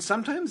ways and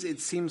sometimes it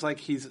seems like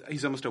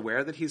he's almost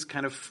aware that he's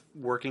kind of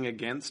working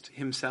against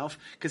himself,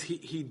 because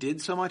he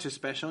did so much,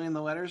 especially in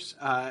the letters,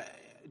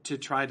 to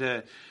try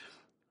to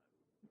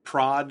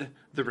prod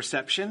the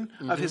reception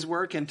of his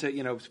work and to,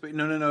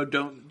 no,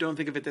 don't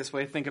think of it this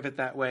way, think of it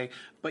that way.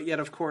 But yet,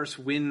 of course,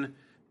 when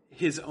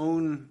his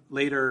own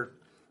later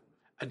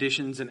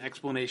additions and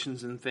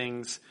explanations and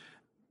things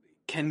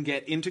can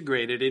get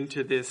integrated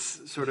into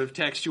this sort of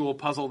textual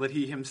puzzle that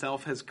he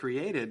himself has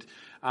created,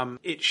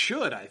 it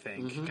should, I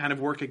think, kind of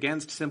work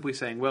against simply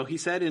saying, well, he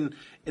said in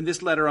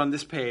this letter on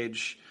this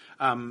page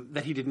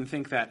that he didn't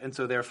think that, and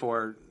so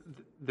therefore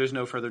there's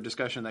no further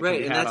discussion that can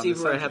be had on this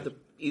subject. Right, and that's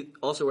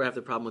even where I have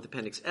the problem with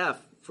Appendix F,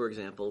 for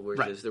example, where it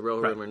says the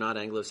Rohirrim are not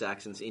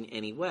Anglo-Saxons in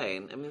any way.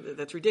 And I mean,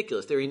 that's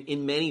ridiculous. They're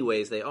in many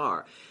ways they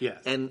are.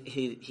 Yes. And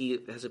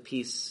he has a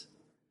piece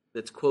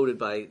that's quoted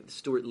by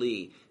Stuart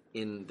Lee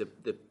in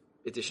the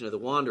edition of The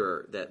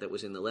Wanderer that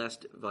was in the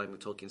last volume of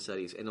Tolkien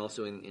Studies, and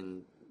also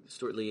in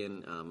Stuart Lee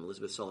and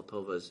Elizabeth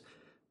Solipova's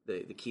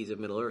the Keys of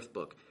Middle-earth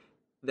book,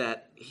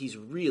 that he's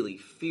really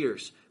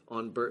fierce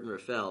on Burton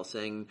Raffel,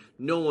 saying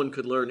no one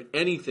could learn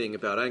anything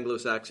about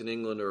Anglo-Saxon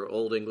England or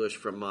Old English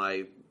from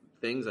my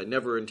things. I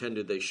never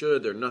intended they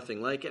should. They're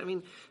nothing like it. I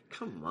mean,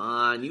 come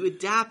on. You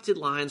adapted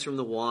lines from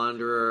The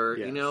Wanderer.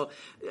 Yes.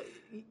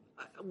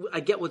 I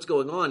get what's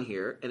going on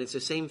here, and it's the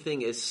same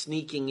thing as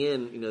sneaking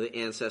in, the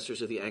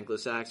ancestors of the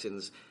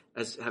Anglo-Saxons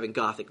as having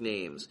Gothic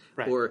names,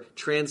 or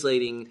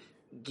translating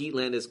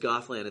Geatland as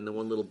Gothland in the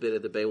one little bit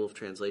of the Beowulf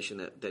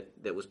translation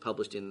that was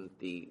published in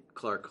the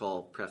Clark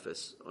Hall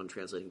preface on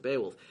translating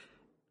Beowulf.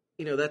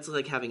 That's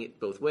like having it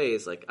both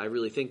ways. Like, I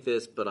really think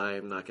this, but I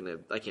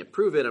can't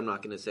prove it. I'm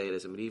not going to say it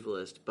as a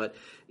medievalist. But,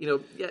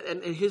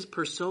 and his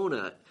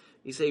persona,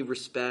 you say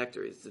respect,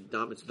 or it's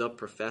the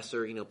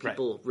professor.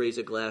 People raise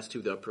a glass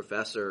to the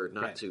professor,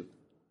 not to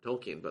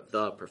Tolkien, but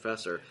the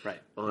professor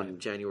on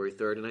January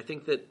 3rd. And I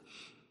think that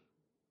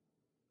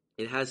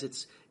it has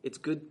its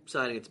good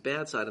side and its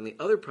bad side. And the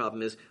other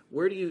problem is,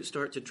 where do you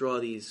start to draw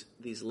these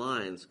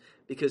lines?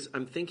 Because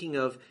I'm thinking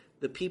of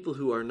the people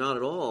who are not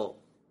at all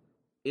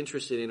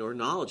interested in or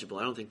knowledgeable.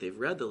 I don't think they've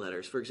read the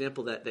letters. For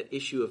example, that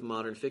issue of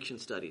Modern Fiction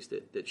Studies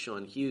that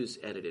Sean Hughes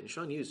edited. And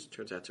Sean Hughes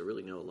turns out to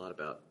really know a lot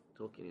about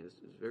Tolkien.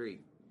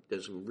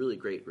 Does some really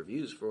great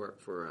reviews for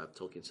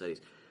Tolkien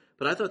Studies.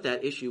 But I thought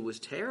that issue was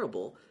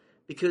terrible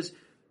because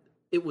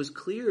it was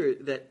clear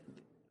that,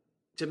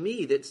 to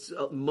me,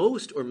 that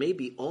most or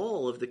maybe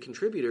all of the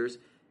contributors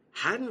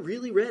hadn't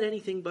really read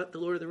anything but The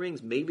Lord of the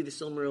Rings, maybe the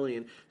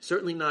Silmarillion,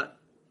 certainly not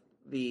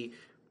the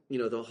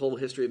whole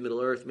history of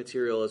Middle-earth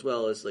material, as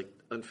well as like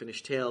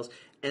Unfinished Tales,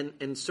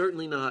 and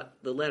certainly not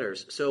the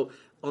letters. So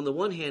on the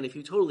one hand, if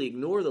you totally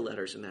ignore the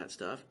letters and that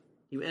stuff,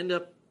 you end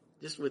up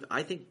just with,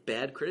 I think,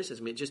 bad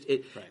criticism.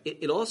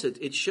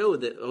 It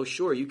showed that, oh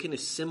sure, you can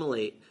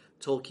assimilate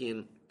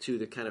Tolkien to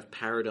the kind of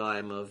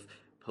paradigm of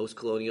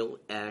post-colonial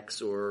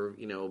X or,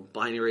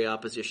 binary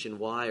opposition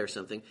Y or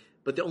something.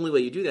 But the only way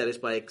you do that is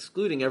by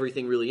excluding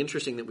everything really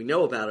interesting that we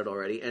know about it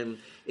already. And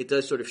it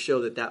does sort of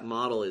show that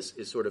model is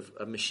sort of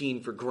a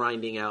machine for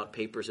grinding out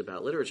papers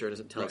about literature. It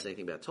doesn't tell us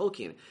anything about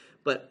Tolkien.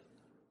 But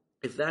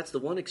if that's the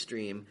one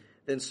extreme,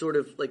 then sort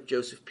of like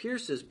Joseph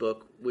Pierce's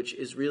book, which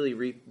is really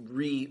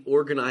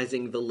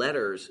reorganizing the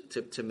letters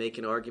to make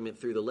an argument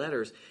through the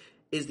letters,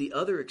 is the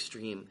other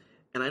extreme.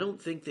 And I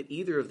don't think that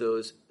either of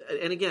those,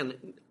 and again,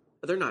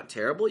 they're not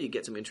terrible. You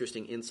get some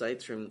interesting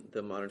insights from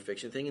the modern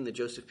fiction thing, and the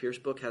Joseph Pierce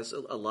book has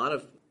a lot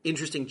of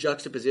interesting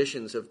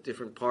juxtapositions of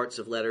different parts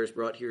of letters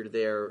brought here to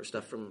there, or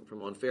stuff from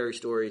On Fairy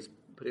Stories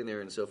put in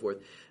there and so forth.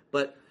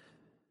 But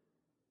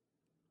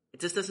it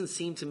just doesn't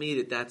seem to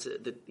me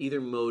that either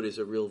mode is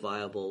a real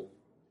viable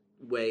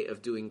way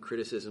of doing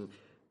criticism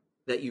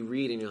that you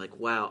read and you're like,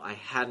 wow, I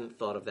hadn't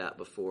thought of that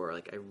before.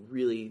 Like, I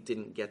really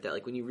didn't get that.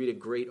 Like, when you read a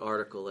great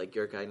article like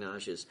Georg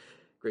Einaj's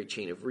Great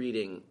Chain of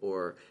Reading,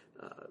 or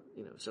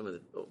some of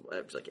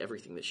like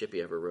everything that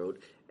Shippey ever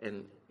wrote,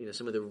 and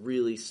some of the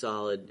really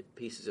solid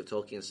pieces of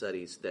Tolkien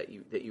studies that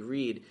you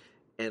read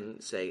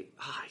and say,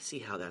 I see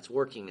how that's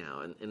working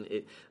now,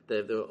 and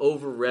the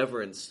over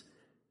reverence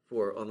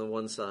for on the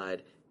one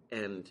side,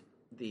 and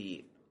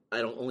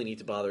I don't only need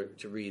to bother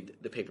to read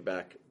the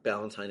paperback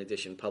Ballantine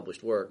edition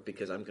published work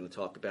because I'm going to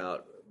talk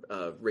about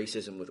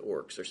racism with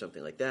orcs or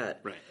something like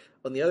that. Right.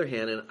 On the other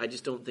hand, and I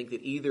just don't think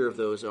that either of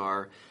those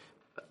are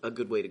a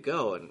good way to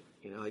go. And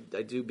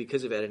I do,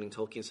 because of editing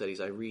Tolkien studies,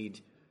 I read.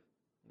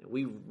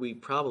 We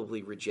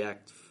probably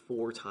reject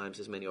 4 times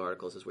as many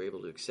articles as we're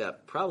able to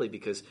accept, probably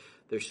because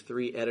there's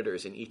 3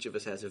 editors and each of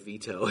us has a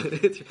veto.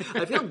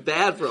 I feel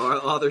bad for our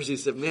authors who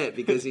submit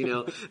because,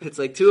 it's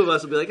like 2 of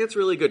us will be like, it's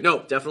really good.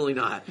 No, definitely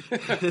not.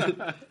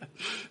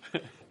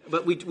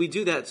 But we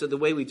do that. So the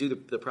way we do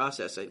the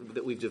process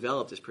that we've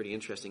developed is pretty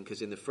interesting,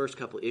 because in the first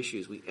couple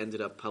issues, we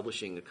ended up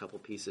publishing a couple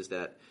pieces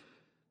that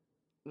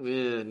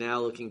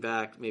now looking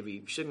back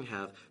maybe shouldn't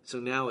have.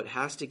 So now it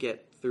has to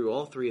get through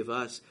all 3 of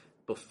us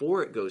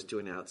before it goes to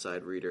an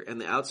outside reader,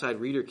 and the outside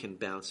reader can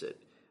bounce it.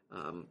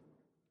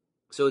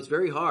 So it's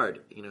very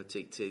hard,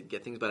 to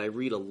get things. But I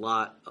read a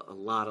lot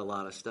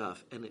of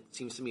stuff, and it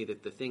seems to me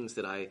that the things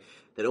that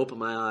open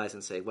my eyes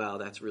and say, "Wow,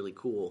 that's really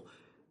cool,"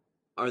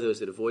 are those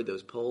that avoid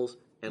those polls.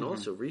 And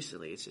also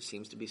recently, it just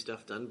seems to be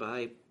stuff done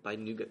by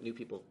new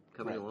people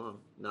coming along,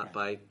 not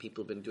by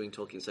people who've been doing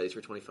Tolkien studies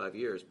for 25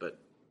 years, but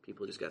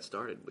people who just got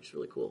started, which is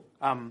really cool.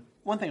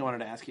 One thing I wanted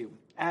to ask you,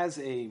 as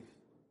a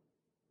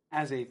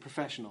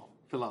professional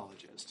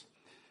philologist,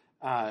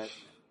 and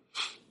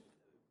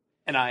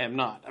I am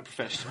not a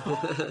professional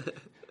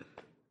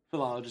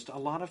philologist, a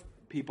lot of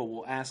people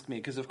will ask me,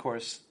 because of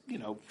course,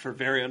 for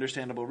very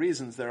understandable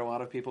reasons, there are a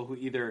lot of people who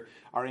either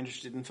are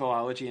interested in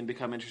philology and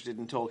become interested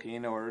in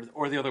Tolkien,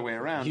 or the other way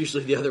around.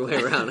 Usually the other way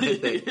around, I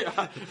think.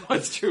 Yeah,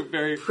 that's true.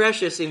 Very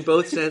precious in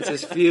both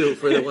senses, few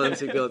for the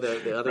ones who go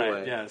the other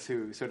way. Yes,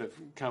 who sort of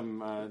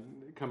come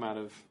out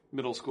of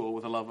middle school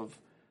with a love of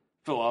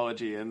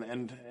philology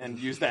and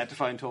use that to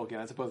find Tolkien.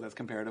 I suppose that's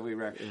comparatively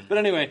rare. Yeah. But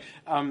anyway,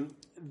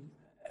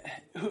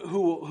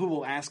 who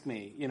will ask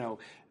me,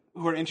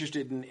 who are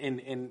interested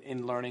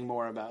in learning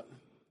more about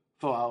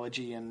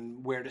philology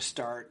and where to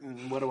start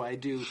and what do I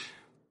do?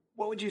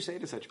 What would you say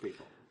to such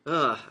people?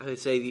 I would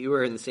say that you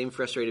are in the same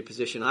frustrated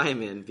position I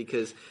am in,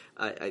 because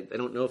I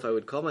don't know if I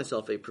would call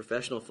myself a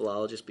professional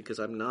philologist, because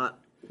I'm not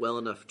well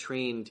enough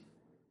trained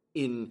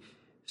in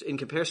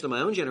comparison to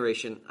my own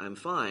generation. I'm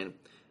fine.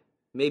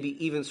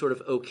 Maybe even sort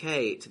of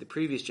okay to the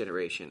previous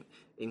generation.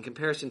 In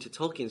comparison to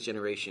Tolkien's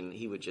generation,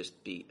 he would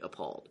just be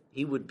appalled.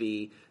 He would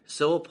be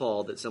so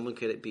appalled that someone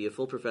could be a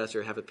full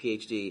professor, have a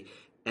PhD,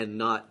 and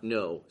not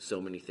know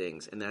so many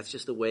things. And that's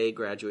just the way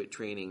graduate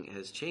training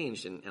has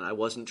changed. And I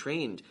wasn't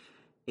trained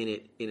in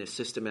it in a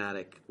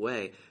systematic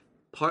way,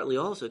 partly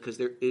also because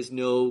there is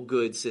no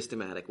good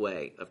systematic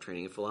way of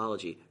training in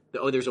philology.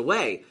 There's a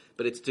way,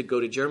 but it's to go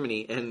to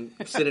Germany and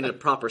sit in a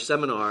proper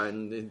seminar,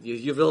 and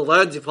you will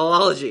learn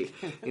philology.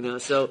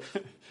 So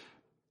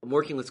I'm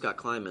working with Scott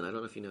Kleinman. I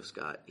don't know if you know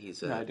Scott.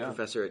 He's a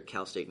professor at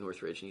Cal State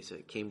Northridge, and he's a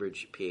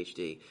Cambridge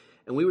PhD.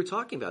 And we were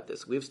talking about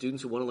this. We have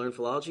students who want to learn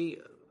philology.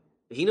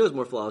 He knows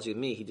more philology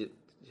than me. He did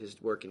his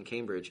work in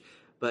Cambridge.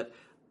 But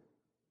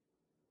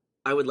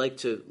I would like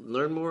to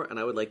learn more, and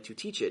I would like to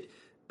teach it.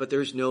 But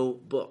there's no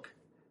book.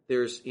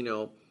 There's,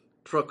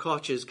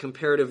 Prokoch's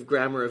Comparative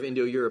Grammar of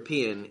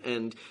Indo-European,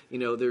 and,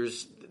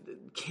 there's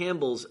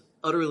Campbell's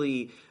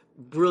utterly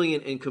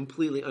brilliant and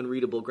completely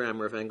unreadable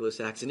Grammar of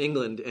Anglo-Saxon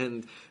England,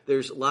 and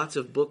there's lots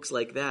of books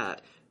like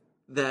that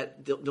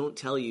don't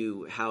tell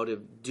you how to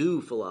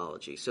do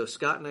philology. So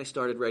Scott and I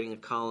started writing a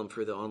column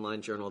for the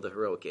online journal The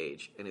Heroic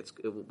Age, and it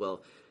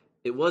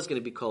was going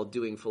to be called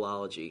Doing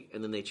Philology,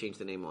 and then they changed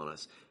the name on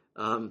us.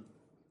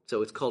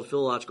 So it's called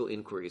Philological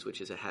Inquiries, which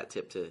is a hat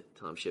tip to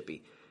Tom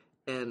Shippey.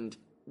 And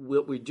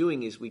what we're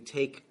doing is we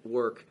take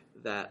work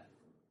that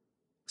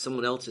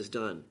someone else has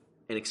done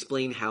and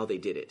explain how they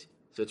did it.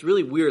 So it's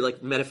really weird,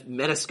 like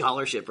meta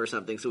scholarship or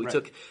something. So we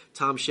took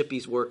Tom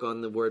Shippey's work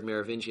on the word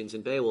Merovingians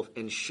in Beowulf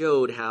and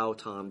showed how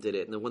Tom did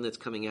it. And the one that's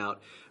coming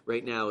out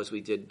right now is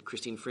we did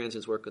Christine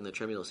Franzen's work on the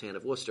Tremulous Hand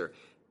of Worcester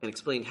and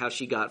explained how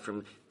she got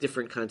from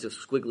different kinds of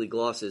squiggly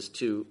glosses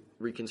to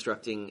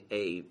reconstructing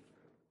a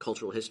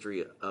cultural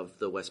history of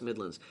the West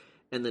Midlands.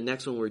 And the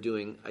next one we're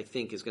doing, I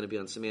think, is going to be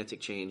on semantic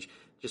change,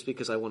 just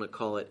because I want to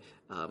call it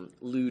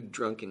lewd,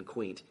 drunk, and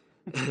quaint.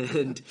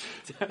 and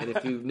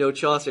if you know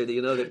Chaucer,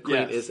 you know that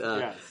quaint Yes,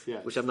 is,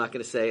 yes. which I'm not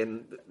going to say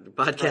in the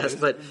podcast,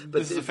 but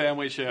this is a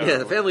family show. Yeah,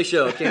 the family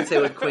show. I can't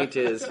say what quaint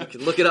is. You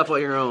can look it up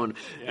on your own,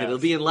 and it'll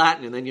be in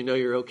Latin, and then you know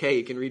you're okay.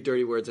 You can read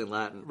dirty words in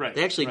Latin. Right.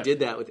 They actually did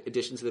that with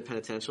additions to the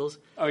penitentials.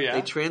 Oh, yeah?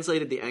 They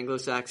translated the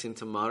Anglo-Saxon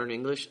to modern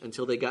English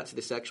until they got to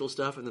the sexual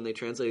stuff, and then they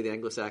translated the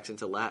Anglo-Saxon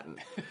to Latin.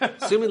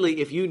 Assumedly,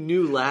 if you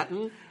knew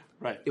Latin,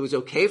 Right. it was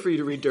okay for you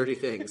to read dirty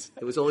things.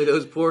 It was only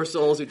those poor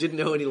souls who didn't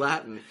know any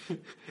Latin.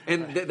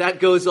 And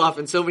that goes off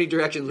in so many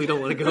directions we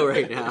don't want to go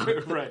right now.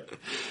 Right.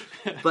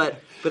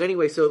 But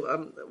anyway,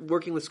 so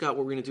working with Scott,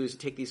 what we're going to do is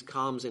take these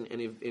columns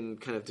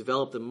and kind of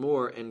develop them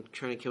more and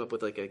trying to come up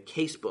with like a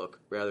case book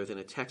rather than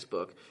a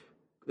textbook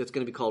that's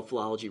going to be called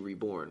Philology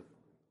Reborn.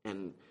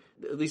 And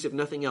at least if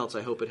nothing else,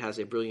 I hope it has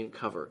a brilliant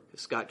cover.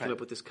 Scott came up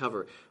with this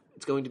cover.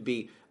 It's going to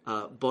be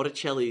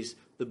Botticelli's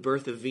The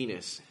Birth of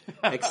Venus,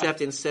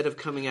 except instead of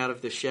coming out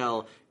of the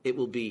shell, it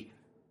will be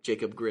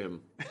Jacob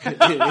Grimm,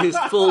 his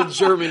full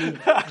German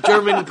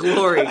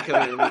glory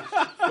coming in.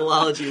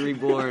 Philology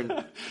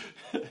Reborn.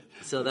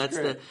 So that's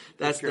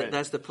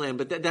the plan.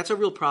 But that's a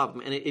real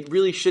problem, and it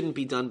really shouldn't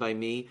be done by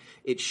me.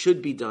 It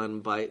should be done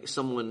by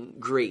someone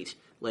great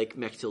like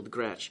Mechthild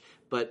Gretsch.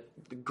 But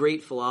the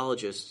great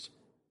philologists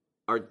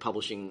are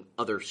publishing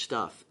other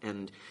stuff,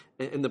 and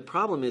the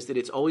problem is that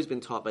it's always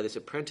been taught by this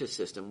apprentice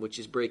system, which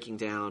is breaking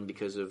down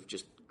because of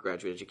just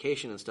graduate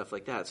education and stuff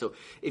like that. So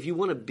if you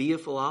want to be a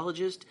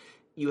philologist,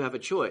 you have a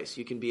choice.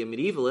 You can be a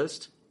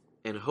medievalist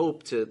and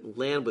hope to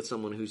land with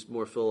someone who's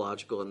more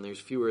philological, and there's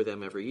fewer of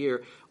them every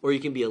year, or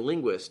you can be a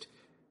linguist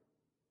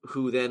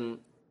who then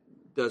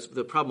does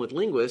the problem with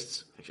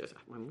linguists. Actually,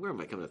 where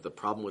am I coming up with the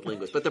problem with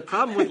linguists? But the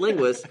problem with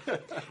linguists,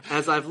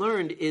 as I've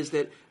learned, is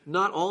that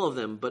not all of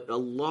them, but a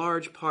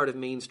large part of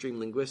mainstream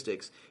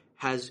linguistics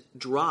has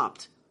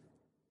dropped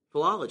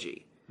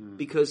philology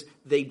because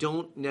they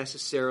don't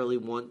necessarily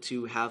want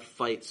to have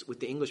fights with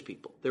the English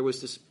people. There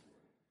was this,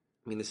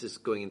 I mean, this is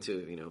going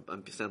into,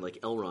 I sound like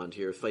Elrond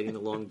here, fighting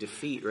the long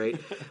defeat, right?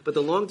 But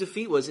the long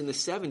defeat was in the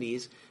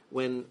 70s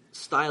when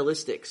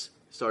stylistics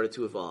started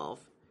to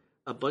evolve.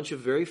 A bunch of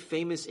very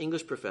famous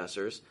English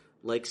professors,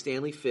 like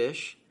Stanley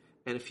Fish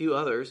and a few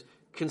others,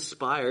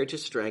 conspired to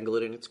strangle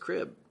it in its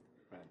crib.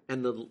 Right.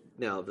 And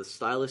now the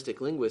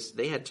stylistic linguists,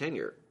 they had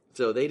tenure.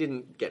 So they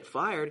didn't get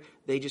fired,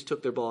 they just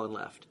took their ball and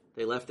left.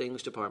 They left the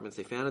English departments,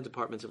 they founded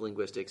departments of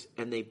linguistics,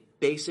 and they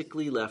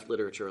basically left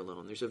literature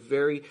alone. There's a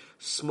very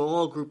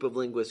small group of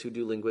linguists who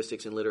do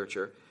linguistics and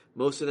literature.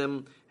 Most of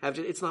them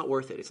it's not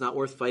worth it. It's not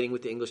worth fighting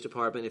with the English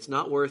department. It's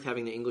not worth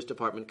having the English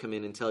department come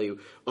in and tell you,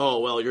 oh,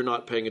 well, you're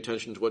not paying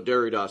attention to what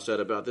Derrida said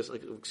about this.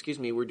 Like, excuse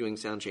me, we're doing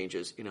sound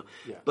changes, Yeah.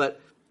 But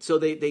so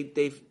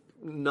they've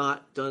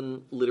not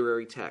done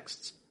literary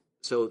texts.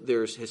 So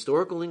there's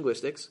historical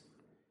linguistics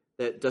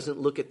that doesn't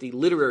look at the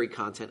literary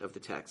content of the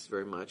text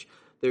very much.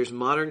 There's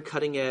modern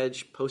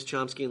cutting-edge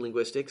post-Chomskyan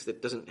linguistics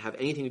that doesn't have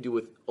anything to do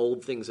with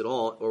old things at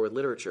all or with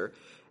literature.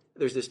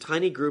 There's this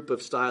tiny group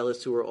of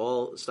stylists who are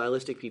all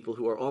stylistic people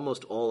who are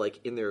almost all like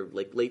in their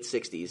like late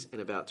 60s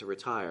and about to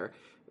retire. And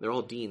they're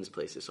all dean's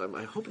places. So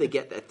I hope they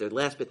get at their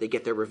last bit, they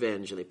get their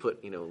revenge and they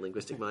put,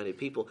 linguistic-minded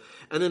people.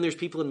 And then there's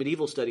people in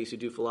medieval studies who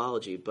do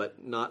philology,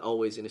 but not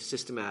always in a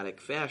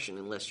systematic fashion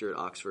unless you're at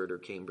Oxford or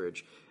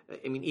Cambridge.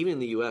 I mean, even in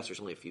the U.S., there's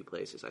only a few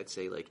places. I'd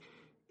say like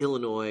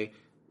Illinois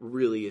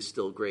really is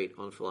still great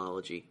on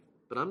philology.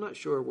 But I'm not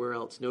sure where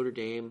else. Notre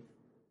Dame,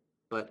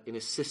 but in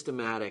a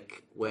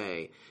systematic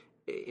way.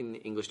 In the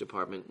English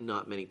department,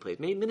 not many places.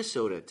 Maybe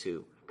Minnesota,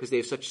 too, because they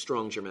have such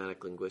strong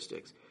Germanic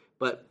linguistics.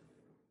 But,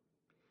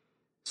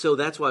 so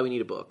that's why we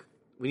need a book.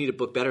 We need a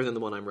book better than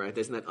the one I'm writing.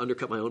 Doesn't that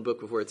undercut my own book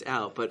before it's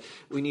out? But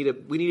I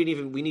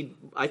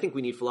think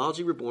we need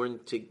Philology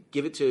Reborn to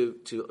give it to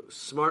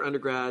smart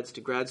undergrads,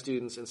 to grad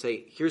students, and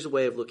say, here's a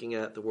way of looking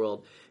at the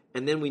world.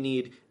 And then we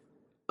need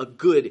a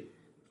good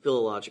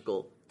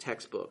philological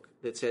textbook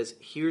that says,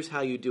 here's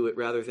how you do it,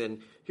 rather than,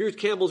 here's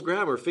Campbell's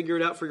grammar, figure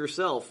it out for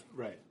yourself.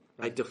 Right.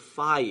 I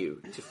defy you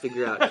to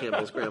figure out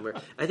Campbell's grammar.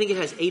 I think it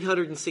has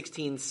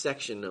 816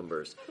 section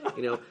numbers,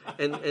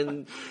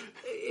 and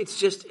it's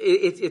just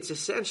it's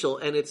essential,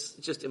 and it's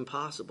just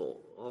impossible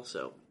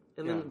also.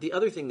 And then the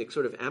other thing, the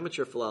sort of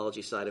amateur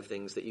philology side of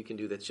things that you can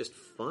do that's just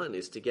fun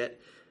is to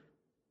get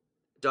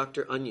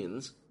Dr.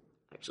 Onions.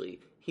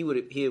 Actually, he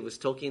was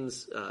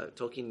Tolkien's.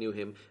 Tolkien knew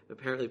him.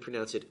 Apparently,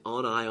 pronounced it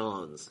on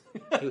ions.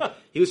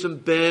 He was from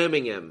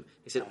Birmingham.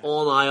 He said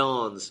on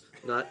ions,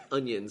 not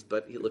onions,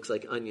 but he looks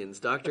like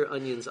onions. Dr.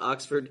 Onions,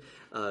 Oxford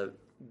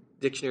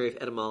Dictionary of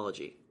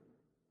Etymology,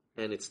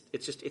 and it's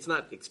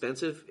not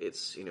expensive.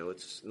 It's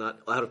not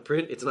out of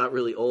print. It's not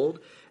really old,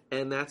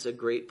 and that's a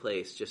great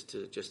place just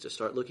to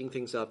start looking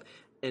things up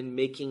and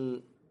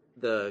making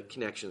the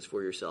connections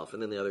for yourself.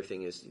 And then the other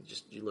thing is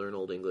you learn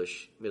Old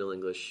English, Middle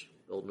English,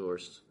 Old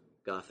Norse,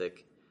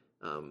 Gothic,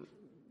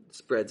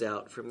 spreads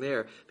out from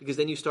there, because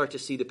then you start to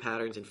see the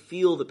patterns and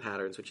feel the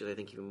patterns, which is, I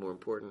think, even more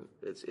important.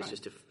 It's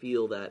just to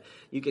feel that.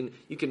 You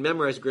can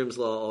memorize Grimm's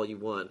Law all you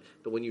want,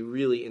 but when you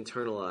really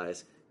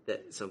internalize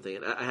that something,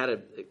 and I had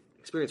an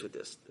experience with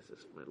this. This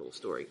is my little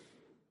story.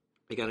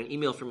 I got an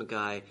email from a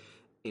guy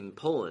in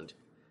Poland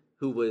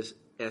who was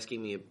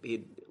asking me,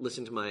 he'd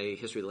listened to my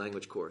history of the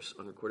language course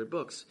on recorded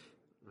books.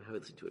 I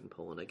would listen to it in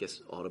Poland, I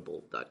guess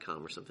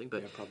audible.com or something.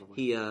 But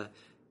probably.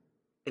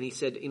 he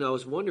said, I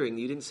was wondering,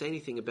 you didn't say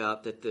anything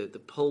about that the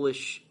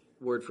Polish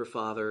word for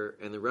father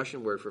and the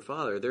Russian word for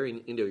father, they're in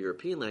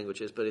Indo-European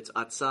languages, but it's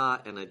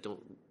atsa, and I don't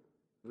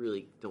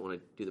want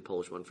to do the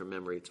Polish one from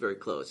memory. It's very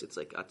close. It's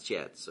like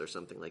ojciec or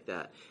something like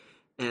that.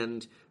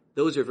 And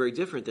those are very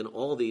different than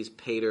all these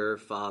pater,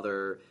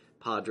 father,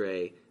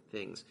 padre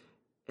things.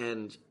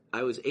 And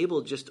I was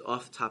able, just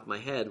off the top of my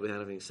head, without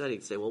having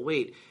studied, to say, well,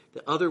 wait,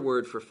 the other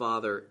word for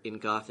father in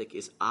Gothic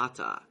is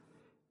ata.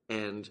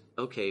 And,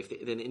 okay,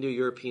 then the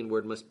Indo-European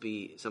word must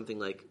be something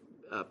like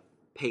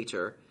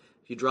pater.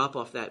 If you drop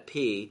off that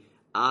P,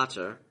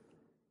 ater,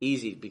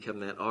 easy to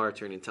become that R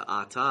turn into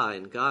ata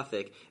in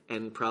Gothic,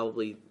 and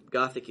probably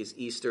Gothic is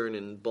Eastern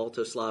and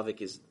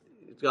Balto-Slavic is...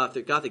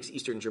 Gothic's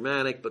Eastern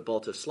Germanic, but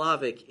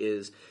Balto-Slavic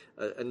is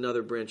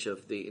another branch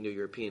of the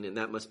Indo-European, and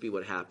that must be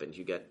what happened.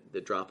 You get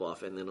the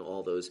drop-off and then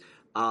all those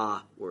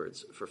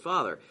words for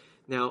father.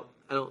 Now,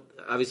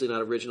 obviously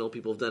not original,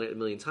 people have done it a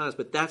million times,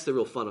 but that's the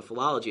real fun of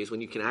philology, is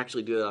when you can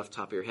actually do it off the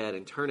top of your head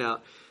and turn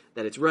out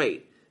that it's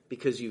right,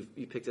 because you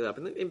picked it up.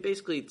 And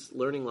basically it's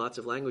learning lots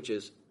of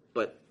languages,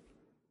 but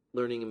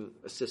learning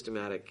a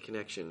systematic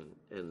connection,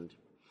 and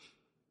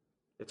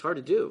it's hard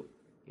to do.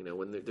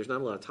 When there's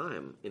not a lot of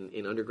time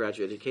in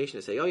undergraduate education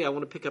to say, oh yeah, I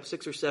want to pick up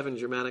 6 or 7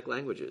 Germanic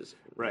languages.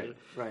 Right.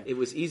 It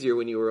was easier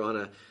when you were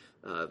on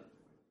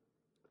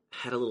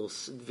had a little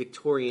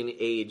Victorian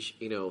age,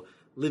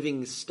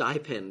 living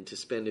stipend to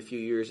spend a few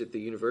years at the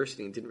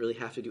university and didn't really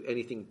have to do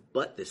anything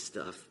but this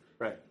stuff.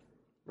 Right.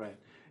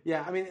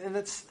 Yeah, I mean, and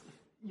that's,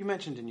 you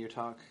mentioned in your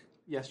talk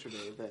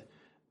yesterday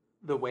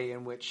the way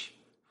in which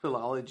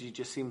philology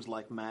just seems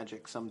like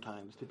magic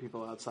sometimes to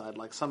people outside.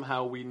 Like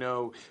somehow we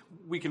know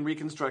we can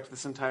reconstruct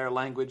this entire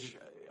language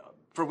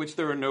for which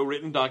there are no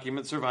written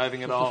documents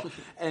surviving at all.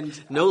 And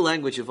no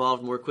language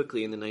evolved more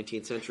quickly in the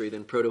 19th century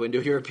than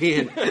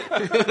Proto-Indo-European.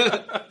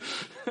 But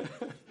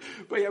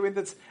yeah, I mean,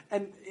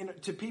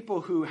 to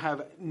people who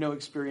have no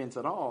experience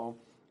at all,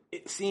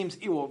 it seems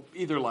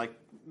either like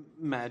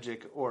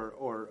magic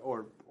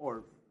or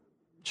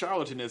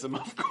charlatanism,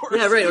 of course.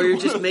 Yeah, right. Or you're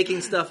just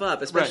making stuff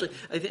up. Especially,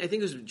 right. I think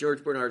it was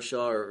George Bernard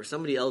Shaw or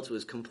somebody else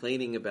was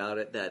complaining about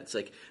it. That it's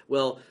like,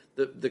 well,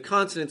 the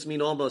consonants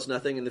mean almost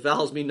nothing and the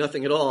vowels mean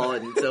nothing at all,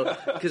 and so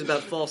because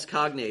about false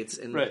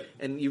cognates. And right.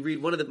 And you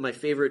read one of my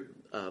favorite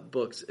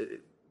books.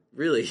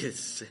 Really,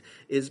 is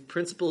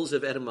Principles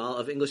of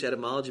English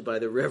Etymology by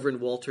the Reverend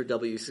Walter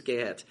W.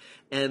 Scott,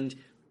 and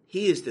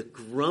he is the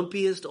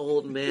grumpiest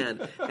old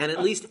man. And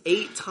at least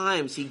 8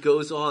 times he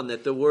goes on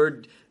that the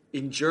word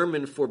in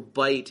German for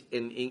bite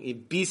in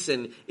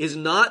beißen is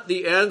not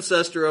the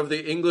ancestor of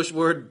the English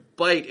word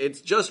bite. It's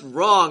just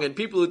wrong, and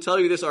people who tell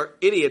you this are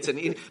idiots.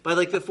 And by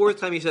like the 4th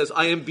time he says,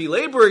 I am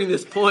belaboring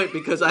this point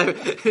because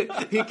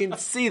he can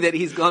see that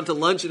he's gone to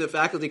lunch in a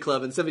faculty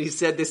club and somebody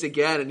said this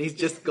again, and he's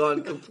just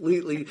gone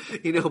completely,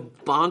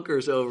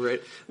 bonkers over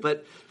it.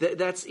 But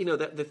that's,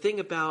 the thing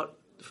about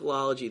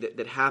philology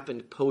that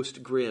happened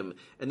post-Grimm,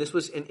 and this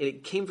was, and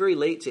it came very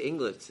late to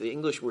English. The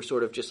English were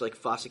sort of just like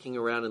fossicking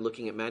around and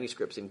looking at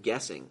manuscripts and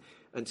guessing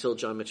until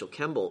John Mitchell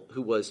Kemble,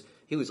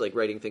 he was like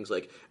writing things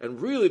like, and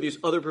really these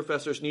other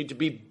professors need to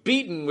be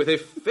beaten with a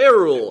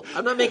ferule.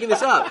 I'm not making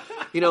this up.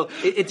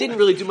 It didn't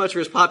really do much for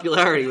his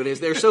popularity when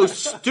they're so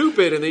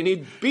stupid and they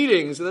need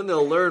beatings, and then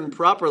they'll learn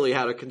properly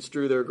how to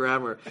construe their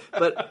grammar.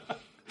 But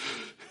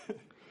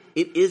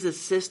it is a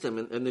system,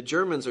 and the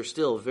Germans are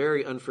still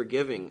very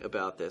unforgiving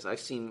about this. I've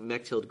seen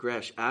Mechthild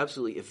Gresch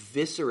absolutely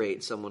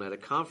eviscerate someone at a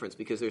conference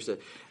because there's an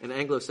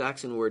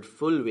Anglo-Saxon word,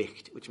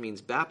 fullwicht, which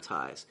means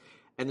baptize.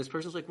 And this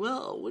person's like,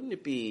 well, wouldn't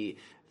it be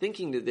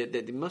thinking that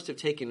they must have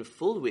taken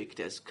fullwicht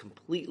as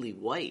completely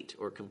white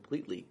or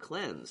completely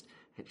cleansed?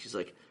 And she's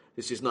like,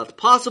 this is not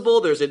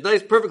possible. There's a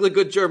nice, perfectly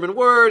good German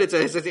word.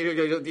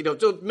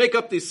 Don't make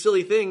up these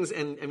silly things.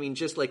 And, I mean,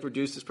 just like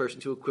reduce this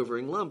person to a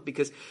quivering lump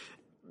because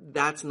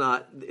that's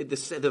not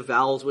the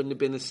vowels wouldn't have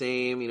been the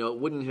same. It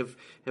wouldn't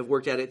have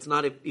worked out. It's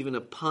not even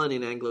a pun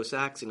in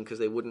Anglo-Saxon because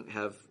they wouldn't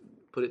have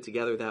put it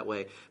together that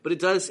way. But it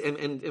does,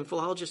 and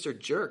philologists are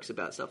jerks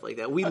about stuff like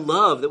that. We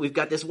love that we've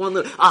got this one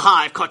little,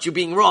 aha, I've caught you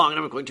being wrong,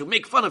 and I'm going to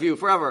make fun of you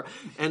forever.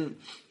 And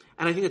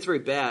I think that's very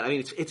bad. I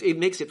mean, it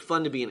makes it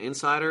fun to be an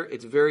insider.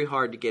 It's very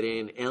hard to get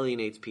in,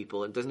 alienates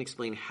people, and doesn't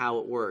explain how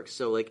it works.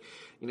 So,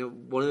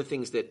 one of the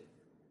things that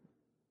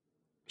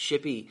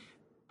Shippey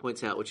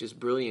points out, which is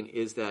brilliant,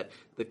 is that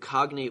the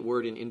cognate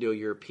word in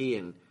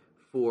Indo-European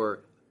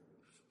for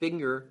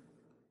finger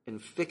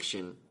and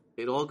fiction,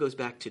 it all goes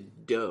back to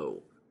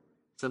dough.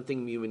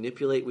 Something you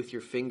manipulate with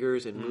your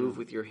fingers and move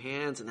with your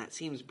hands, and that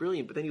seems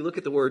brilliant. But then you look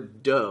at the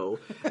word dough,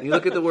 and you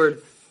look at the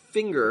word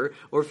finger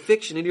or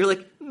fiction, and you're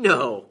like,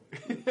 no.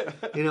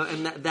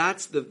 And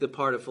that's the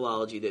part of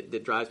philology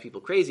that drives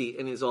people crazy,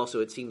 and is also,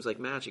 it seems like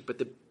magic. But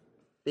the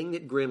thing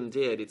that Grimm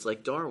did, it's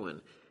like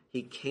Darwin.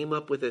 He came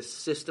up with a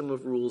system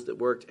of rules that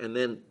worked, and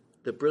then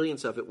the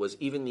brilliance of it was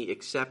even the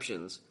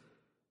exceptions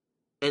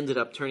ended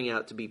up turning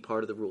out to be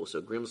part of the rule.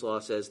 So Grimm's Law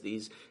says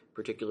these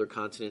particular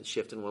consonants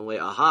shift in one way.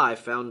 Aha, I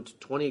found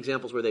 20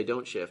 examples where they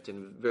don't shift.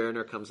 And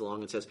Werner comes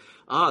along and says,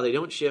 they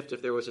don't shift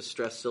if there was a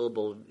stressed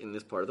syllable in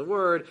this part of the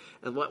word.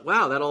 And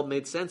wow, that all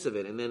made sense of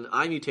it. And then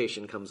I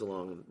mutation comes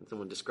along.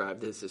 Someone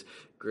described this as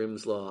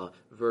Grimm's Law,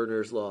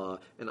 Werner's Law,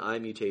 and I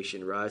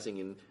mutation rising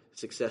in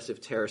successive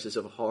terraces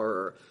of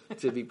horror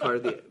to be part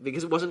of the...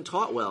 because it wasn't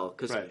taught well,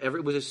 because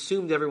it was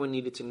assumed everyone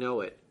needed to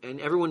know it. And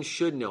everyone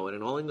should know it,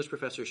 and all English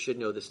professors should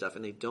know this stuff,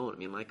 and they don't. I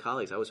mean, my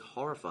colleagues, I was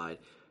horrified.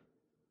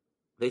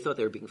 They thought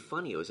they were being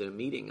funny. I was at a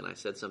meeting, and I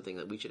said something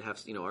that we should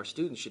have, our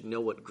students should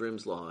know what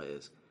Grimm's Law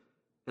is.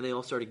 And they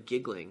all started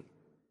giggling,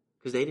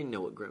 because they didn't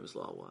know what Grimm's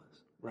Law was.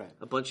 Right.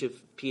 A bunch of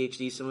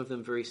PhDs, some of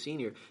them very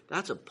senior.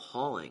 That's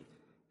appalling.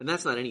 And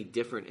that's not any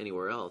different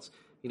anywhere else.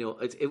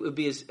 It would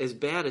be as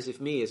bad as if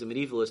me, as a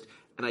medievalist,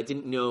 and I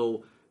didn't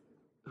know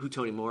who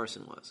Toni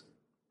Morrison was.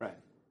 Right.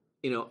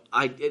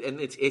 And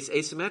it's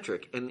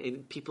asymmetric,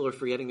 and people are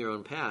forgetting their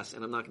own past,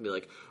 and I'm not going to be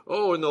like,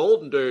 in the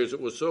olden days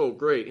it was so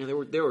great. And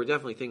there were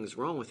definitely things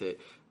wrong with it,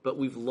 but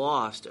we've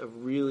lost a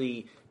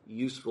really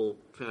useful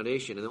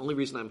foundation. And the only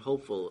reason I'm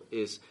hopeful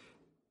is,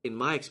 in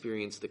my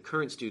experience, the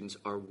current students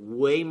are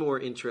way more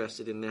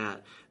interested in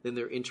that than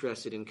they're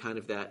interested in kind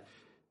of that.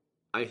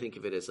 I think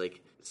of it as like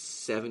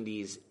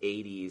 70s,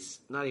 80s,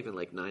 not even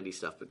like 90s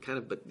stuff, but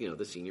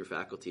the senior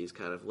faculty is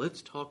kind of,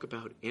 let's talk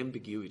about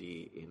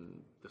ambiguity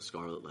in the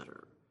Scarlet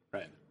Letter.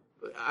 Right.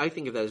 I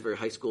think of that as very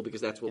high school,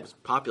 because that's what was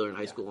popular in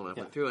high school when I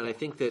went through. And I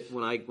think that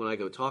when I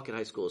go talk at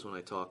high schools, when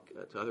I talk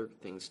to other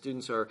things,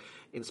 students are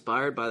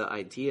inspired by the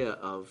idea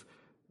of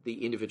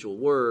the individual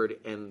word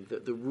and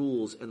the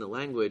rules and the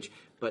language,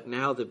 but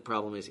now the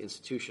problem is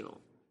institutional.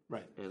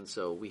 Right. And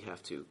so we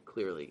have to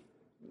clearly,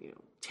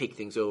 take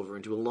things over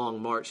and do a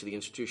long march to the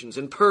institutions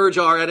and purge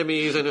our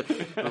enemies and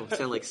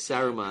sound like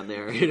Saruman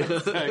there.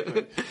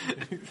 Exactly.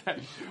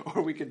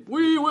 Or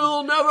we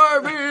will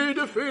never be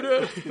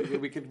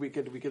defeated.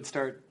 we could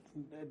start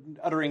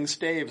uttering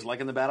staves like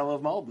in the Battle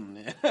of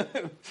Malden.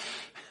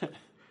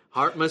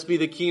 Heart must be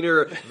the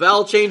keener.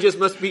 Vowel changes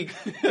must be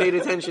paid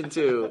attention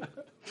to.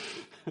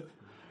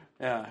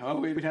 Yeah, well,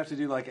 we'd have to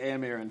do like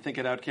Amir and think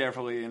it out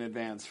carefully in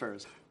advance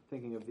first.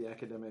 Thinking of the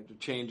academic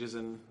changes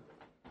and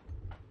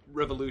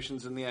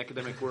revolutions in the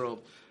academic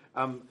world.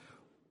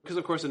 Because,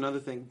 of course, another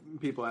thing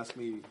people ask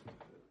me,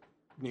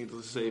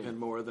 needless to say, even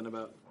more than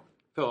about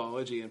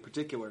philology in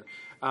particular,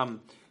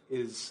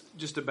 is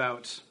just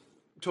about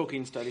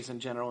Tolkien studies in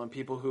general, and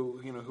people who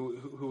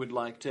would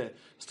like to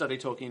study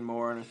Tolkien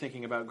more and are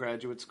thinking about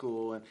graduate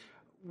school. And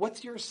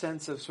what's your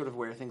sense of sort of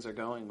where things are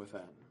going with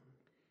that?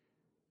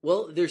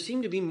 Well, there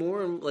seem to be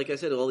more, like I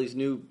said, all these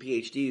new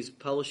PhDs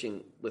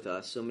publishing with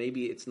us, so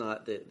maybe it's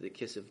not the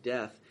kiss of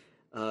death.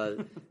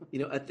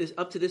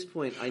 Up to this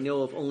point, I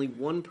know of only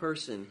one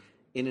person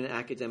in an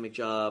academic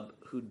job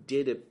who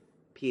did a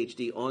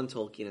PhD on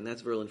Tolkien, and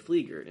that's Verlyn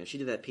Flieger. And she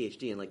did that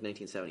PhD in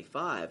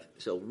 1975,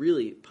 so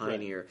really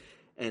pioneer,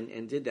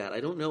 and did that. I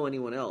don't know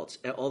anyone else.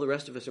 All the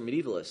rest of us are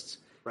medievalists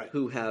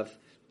who have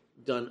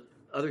done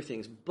other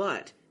things.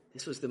 But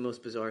this was the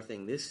most bizarre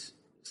thing. This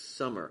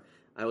summer,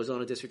 I was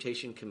on a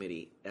dissertation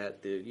committee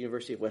at the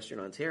University of Western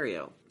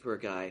Ontario for a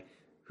guy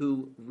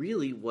who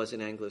really was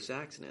an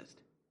Anglo-Saxonist,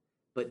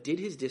 but did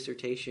his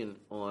dissertation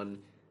on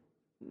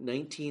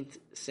 19th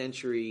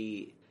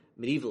century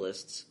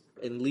medievalists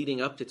and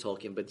leading up to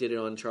Tolkien, but did it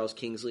on Charles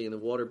Kingsley and the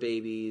Water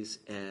Babies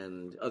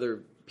and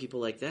other people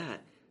like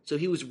that. So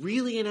he was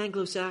really an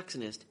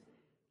Anglo-Saxonist,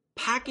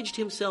 packaged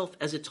himself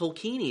as a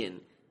Tolkienian,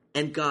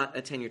 and got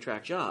a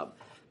tenure-track job.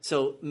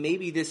 So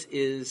maybe this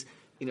is,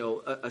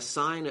 a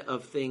sign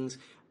of things.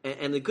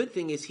 And the good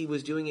thing is he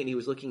was doing it, and he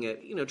was looking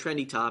at,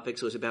 trendy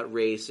topics. It was about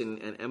race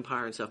and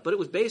empire and stuff. But it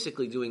was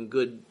basically doing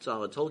good,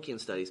 solid Tolkien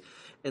studies.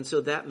 And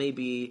so that may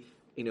be,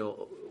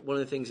 one of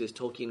the things is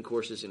Tolkien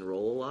courses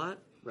enroll a lot.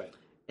 Right.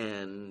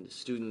 And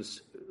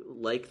students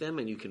like them,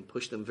 and you can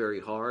push them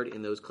very hard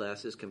in those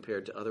classes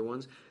compared to other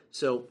ones.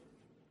 So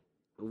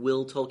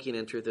will Tolkien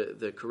enter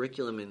the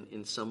curriculum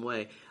in some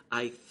way?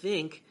 I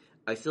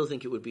still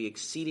think it would be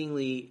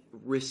exceedingly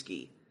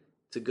risky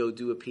to go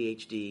do a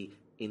PhD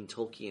in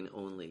Tolkien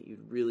only.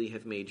 You'd really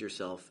have made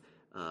yourself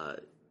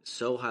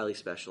so highly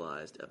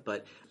specialized.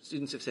 But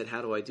students have said,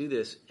 how do I do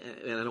this?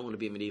 And I don't want to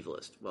be a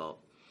medievalist. Well,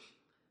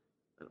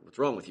 what's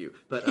wrong with you?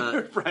 But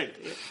right.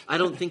 I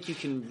don't think you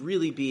can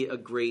really be a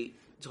great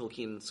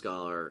Tolkien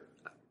scholar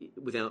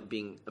without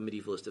being a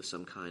medievalist of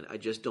some kind. I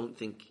just don't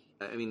think...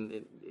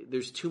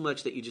 there's too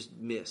much that you just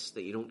miss,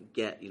 that you don't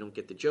get. You don't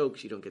get the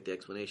jokes, you don't get the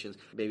explanations.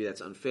 Maybe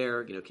that's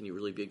unfair. Can you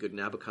really be a good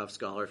Nabokov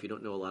scholar if you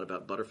don't know a lot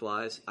about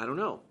butterflies? I don't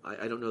know.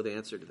 I don't know the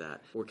answer to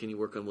that. Or can you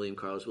work on William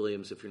Carlos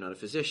Williams if you're not a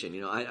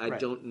physician? I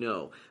don't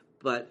know.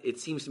 But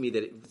it seems to me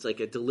that it's like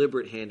a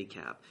deliberate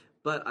handicap.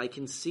 But I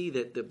can see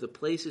that the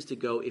places to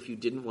go if you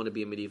didn't want to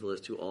be a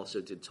medievalist who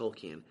also did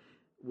Tolkien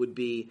would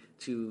be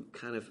to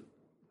kind of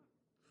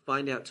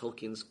find out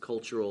Tolkien's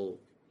cultural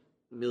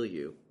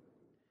milieu,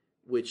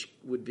 which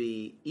would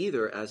be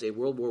either as a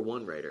World War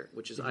I writer,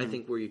 which is, I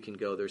think, where you can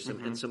go. There's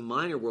some and some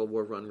minor World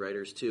War I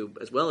writers, too,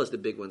 as well as the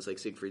big ones like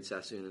Siegfried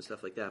Sassoon and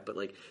stuff like that. But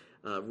like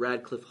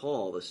Radcliffe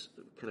Hall, this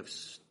kind of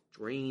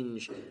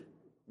strange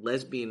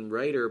lesbian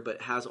writer,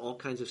 but has all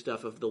kinds of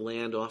stuff of the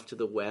land off to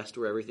the west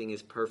where everything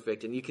is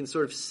perfect, and you can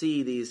sort of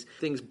see these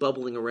things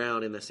bubbling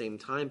around in the same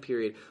time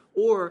period,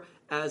 or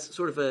as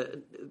sort of a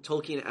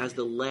Tolkien as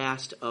the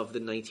last of the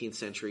 19th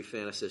century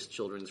fantasist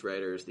children's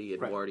writers, the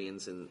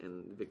Edwardians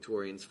and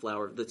Victorians,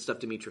 the stuff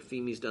Dimitra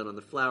Fimi's done on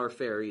the flower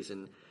fairies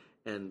and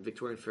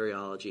Victorian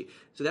fairyology.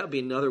 So that would be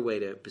another way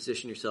to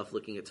position yourself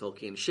looking at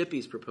Tolkien.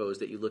 Shippey's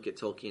proposed that you look at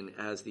Tolkien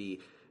as the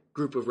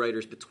group of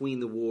writers between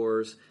the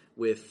wars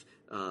with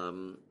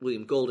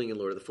William Golding and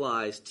Lord of the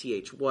Flies,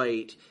 T.H.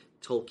 White,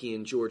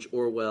 Tolkien, George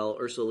Orwell,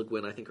 Ursula Le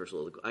Guin.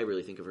 I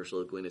really think of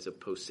Ursula Le Guin as a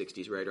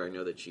post-60s writer. I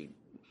know that she,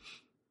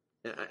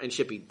 and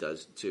Shippey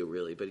does too,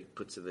 really, but he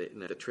puts it in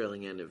the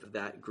trailing end of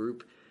that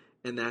group.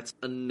 And that's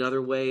another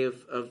way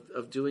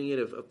of doing it,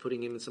 of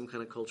putting it in some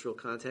kind of cultural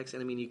context.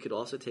 And I mean, you could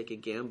also take a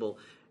gamble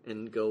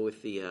and go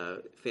with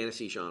the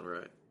fantasy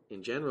genre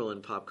in general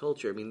in pop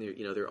culture. I mean,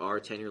 there are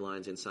tenure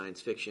lines in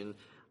science fiction.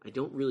 I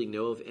don't really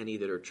know of any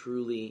that are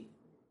truly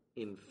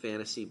in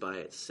fantasy by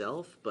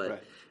itself,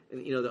 but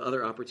the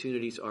other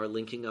opportunities are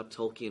linking up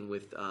Tolkien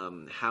with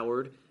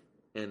Howard,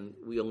 and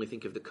we only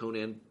think of the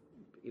Conan,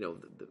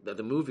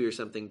 the movie or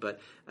something, but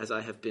as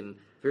I have been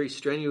very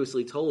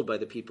strenuously told by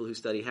the people who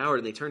study Howard,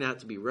 and they turn out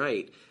to be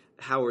right,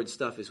 Howard's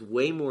stuff is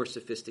way more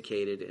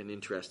sophisticated and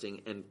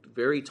interesting and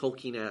very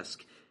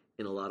Tolkien-esque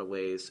in a lot of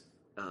ways.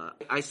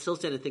 I still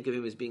tend to think of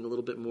him as being a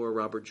little bit more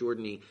Robert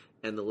Jordan-y,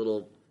 and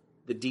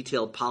the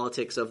detailed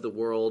politics of the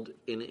world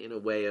in a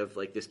way of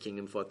like this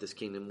kingdom fought this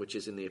kingdom, which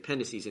is in the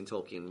appendices in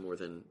Tolkien more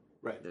than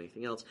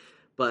anything else.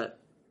 But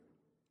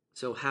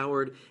so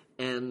Howard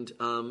and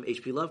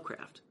H.P.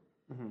 Lovecraft.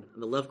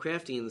 The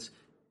Lovecraftians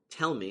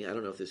tell me, I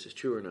don't know if this is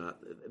true or not,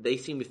 they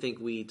seem to think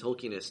we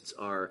Tolkienists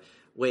are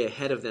way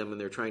ahead of them, and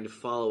they're trying to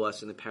follow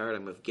us in the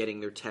paradigm of getting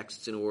their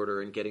texts in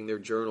order and getting their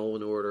journal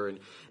in order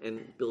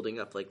and building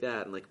up like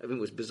that. And it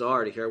was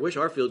bizarre to hear, I wish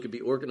our field could be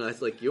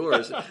organized like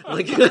yours.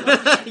 Like,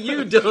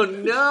 you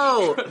don't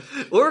know.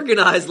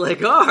 Organized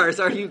like ours.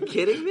 Are you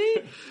kidding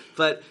me?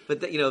 But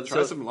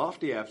try some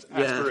lofty aspirations.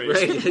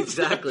 Yeah, right,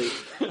 exactly.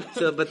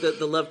 But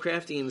the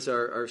Lovecraftians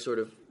are sort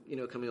of,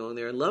 coming along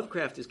there. And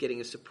Lovecraft is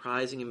getting a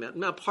surprising amount.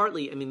 Now,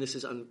 partly, I mean, this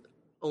is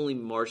only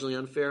marginally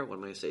unfair. What am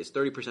I going to say? It's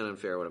 30%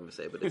 unfair, what I'm going to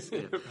say. But it's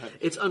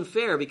it's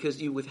unfair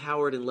because with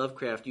Howard and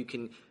Lovecraft, you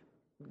can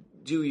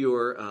do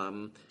your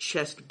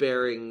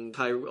chest-bearing,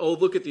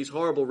 look at these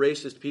horrible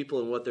racist people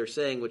and what they're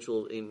saying, which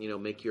will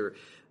make your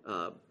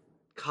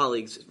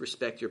colleagues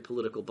respect your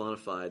political bona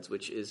fides,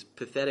 which is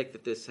pathetic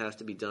that this has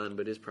to be done,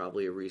 but is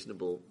probably a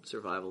reasonable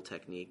survival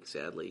technique,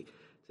 sadly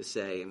to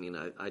say. I mean,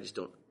 I just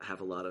don't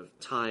have a lot of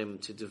time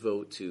to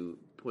devote to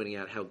pointing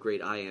out how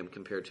great I am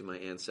compared to my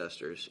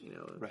ancestors.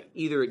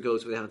 Either it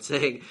goes without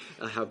saying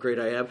how great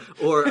I am,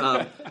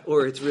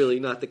 or it's really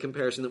not the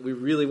comparison that we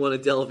really want to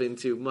delve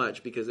into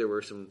much, because there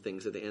were some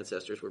things that the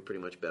ancestors were pretty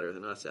much better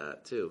than us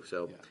at too.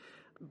 So,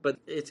 but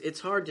it's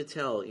hard to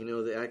tell.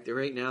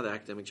 Right now the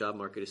academic job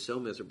market is so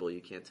miserable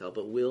you can't tell.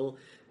 But will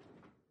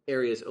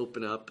areas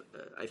open up,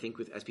 I think,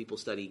 as people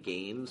study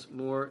games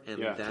more,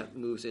 and that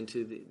moves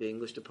into the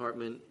English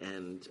department,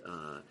 and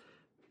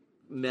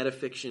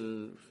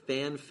metafiction,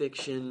 fan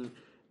fiction,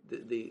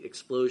 the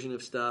explosion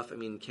of stuff. I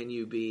mean, can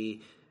you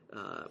be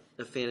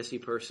a fantasy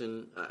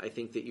person? I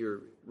think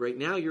that right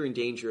now you're in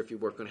danger if you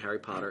work on Harry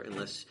Potter,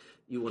 unless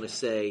you want to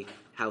say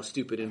how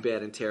stupid and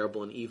bad and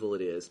terrible and evil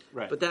it is.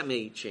 Right. But that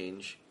may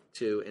change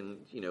too, and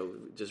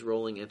does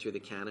Rowling enter the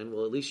canon?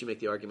 Well, at least you make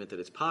the argument that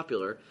it's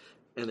popular.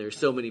 And there's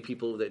so many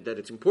people that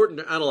it's important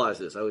to analyze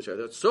this. I always say,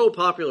 that's so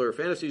popular.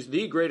 Fantasy's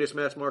the greatest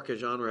mass market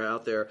genre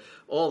out there.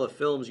 All the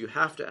films, you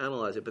have to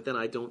analyze it. But then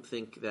I don't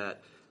think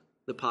that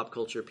the pop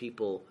culture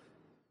people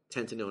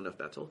tend to know enough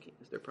about Tolkien.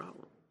 Is their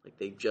problem. Like,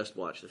 they just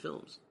watch the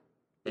films.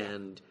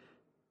 And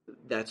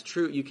that's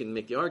true. You can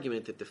make the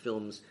argument that the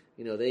films,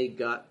 they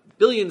got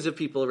billions of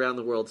people around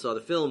the world saw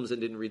the films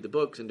and didn't read the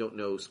books and don't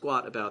know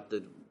squat about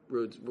the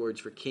words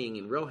for king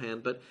in Rohan.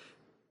 But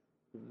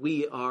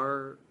we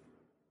are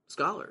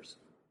scholars.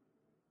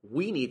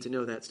 We need to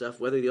know that stuff,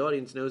 whether the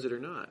audience knows it or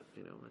not.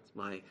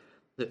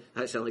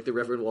 I sound like the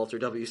Reverend Walter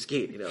W.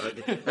 Skeet,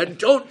 and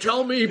don't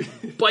tell me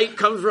bite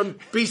comes from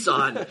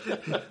Bison.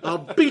 I'll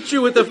beat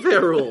you with the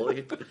fair rule.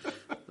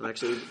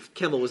 Actually,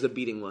 Kemmel was the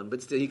beating one,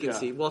 but still, you can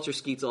see Walter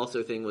Skeet's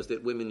also thing was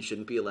that women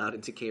shouldn't be allowed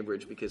into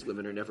Cambridge because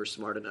women are never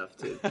smart enough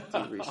to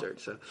do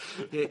research. So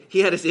he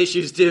had his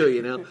issues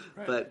too,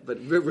 but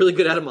really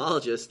good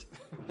etymologist.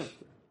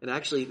 And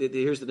actually,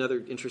 here's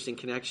another interesting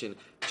connection.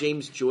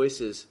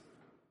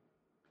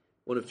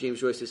 One of James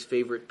Joyce's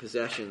favorite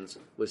possessions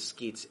was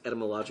Skeet's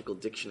etymological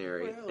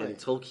dictionary. Really? And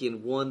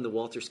Tolkien won the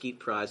Walter Skeet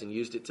Prize and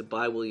used it to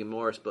buy William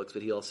Morris books,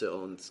 but he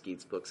also owned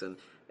Skeet's books and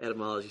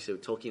etymology, so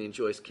Tolkien and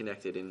Joyce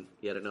connected in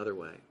yet another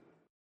way.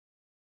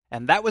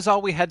 And that was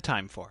all we had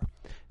time for.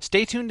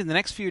 Stay tuned in the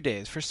next few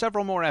days for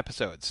several more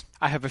episodes.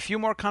 I have a few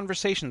more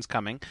conversations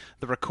coming,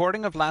 the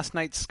recording of last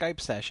night's Skype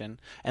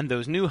session, and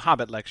those new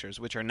Hobbit lectures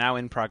which are now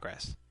in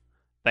progress.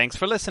 Thanks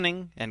for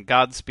listening, and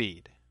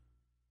Godspeed.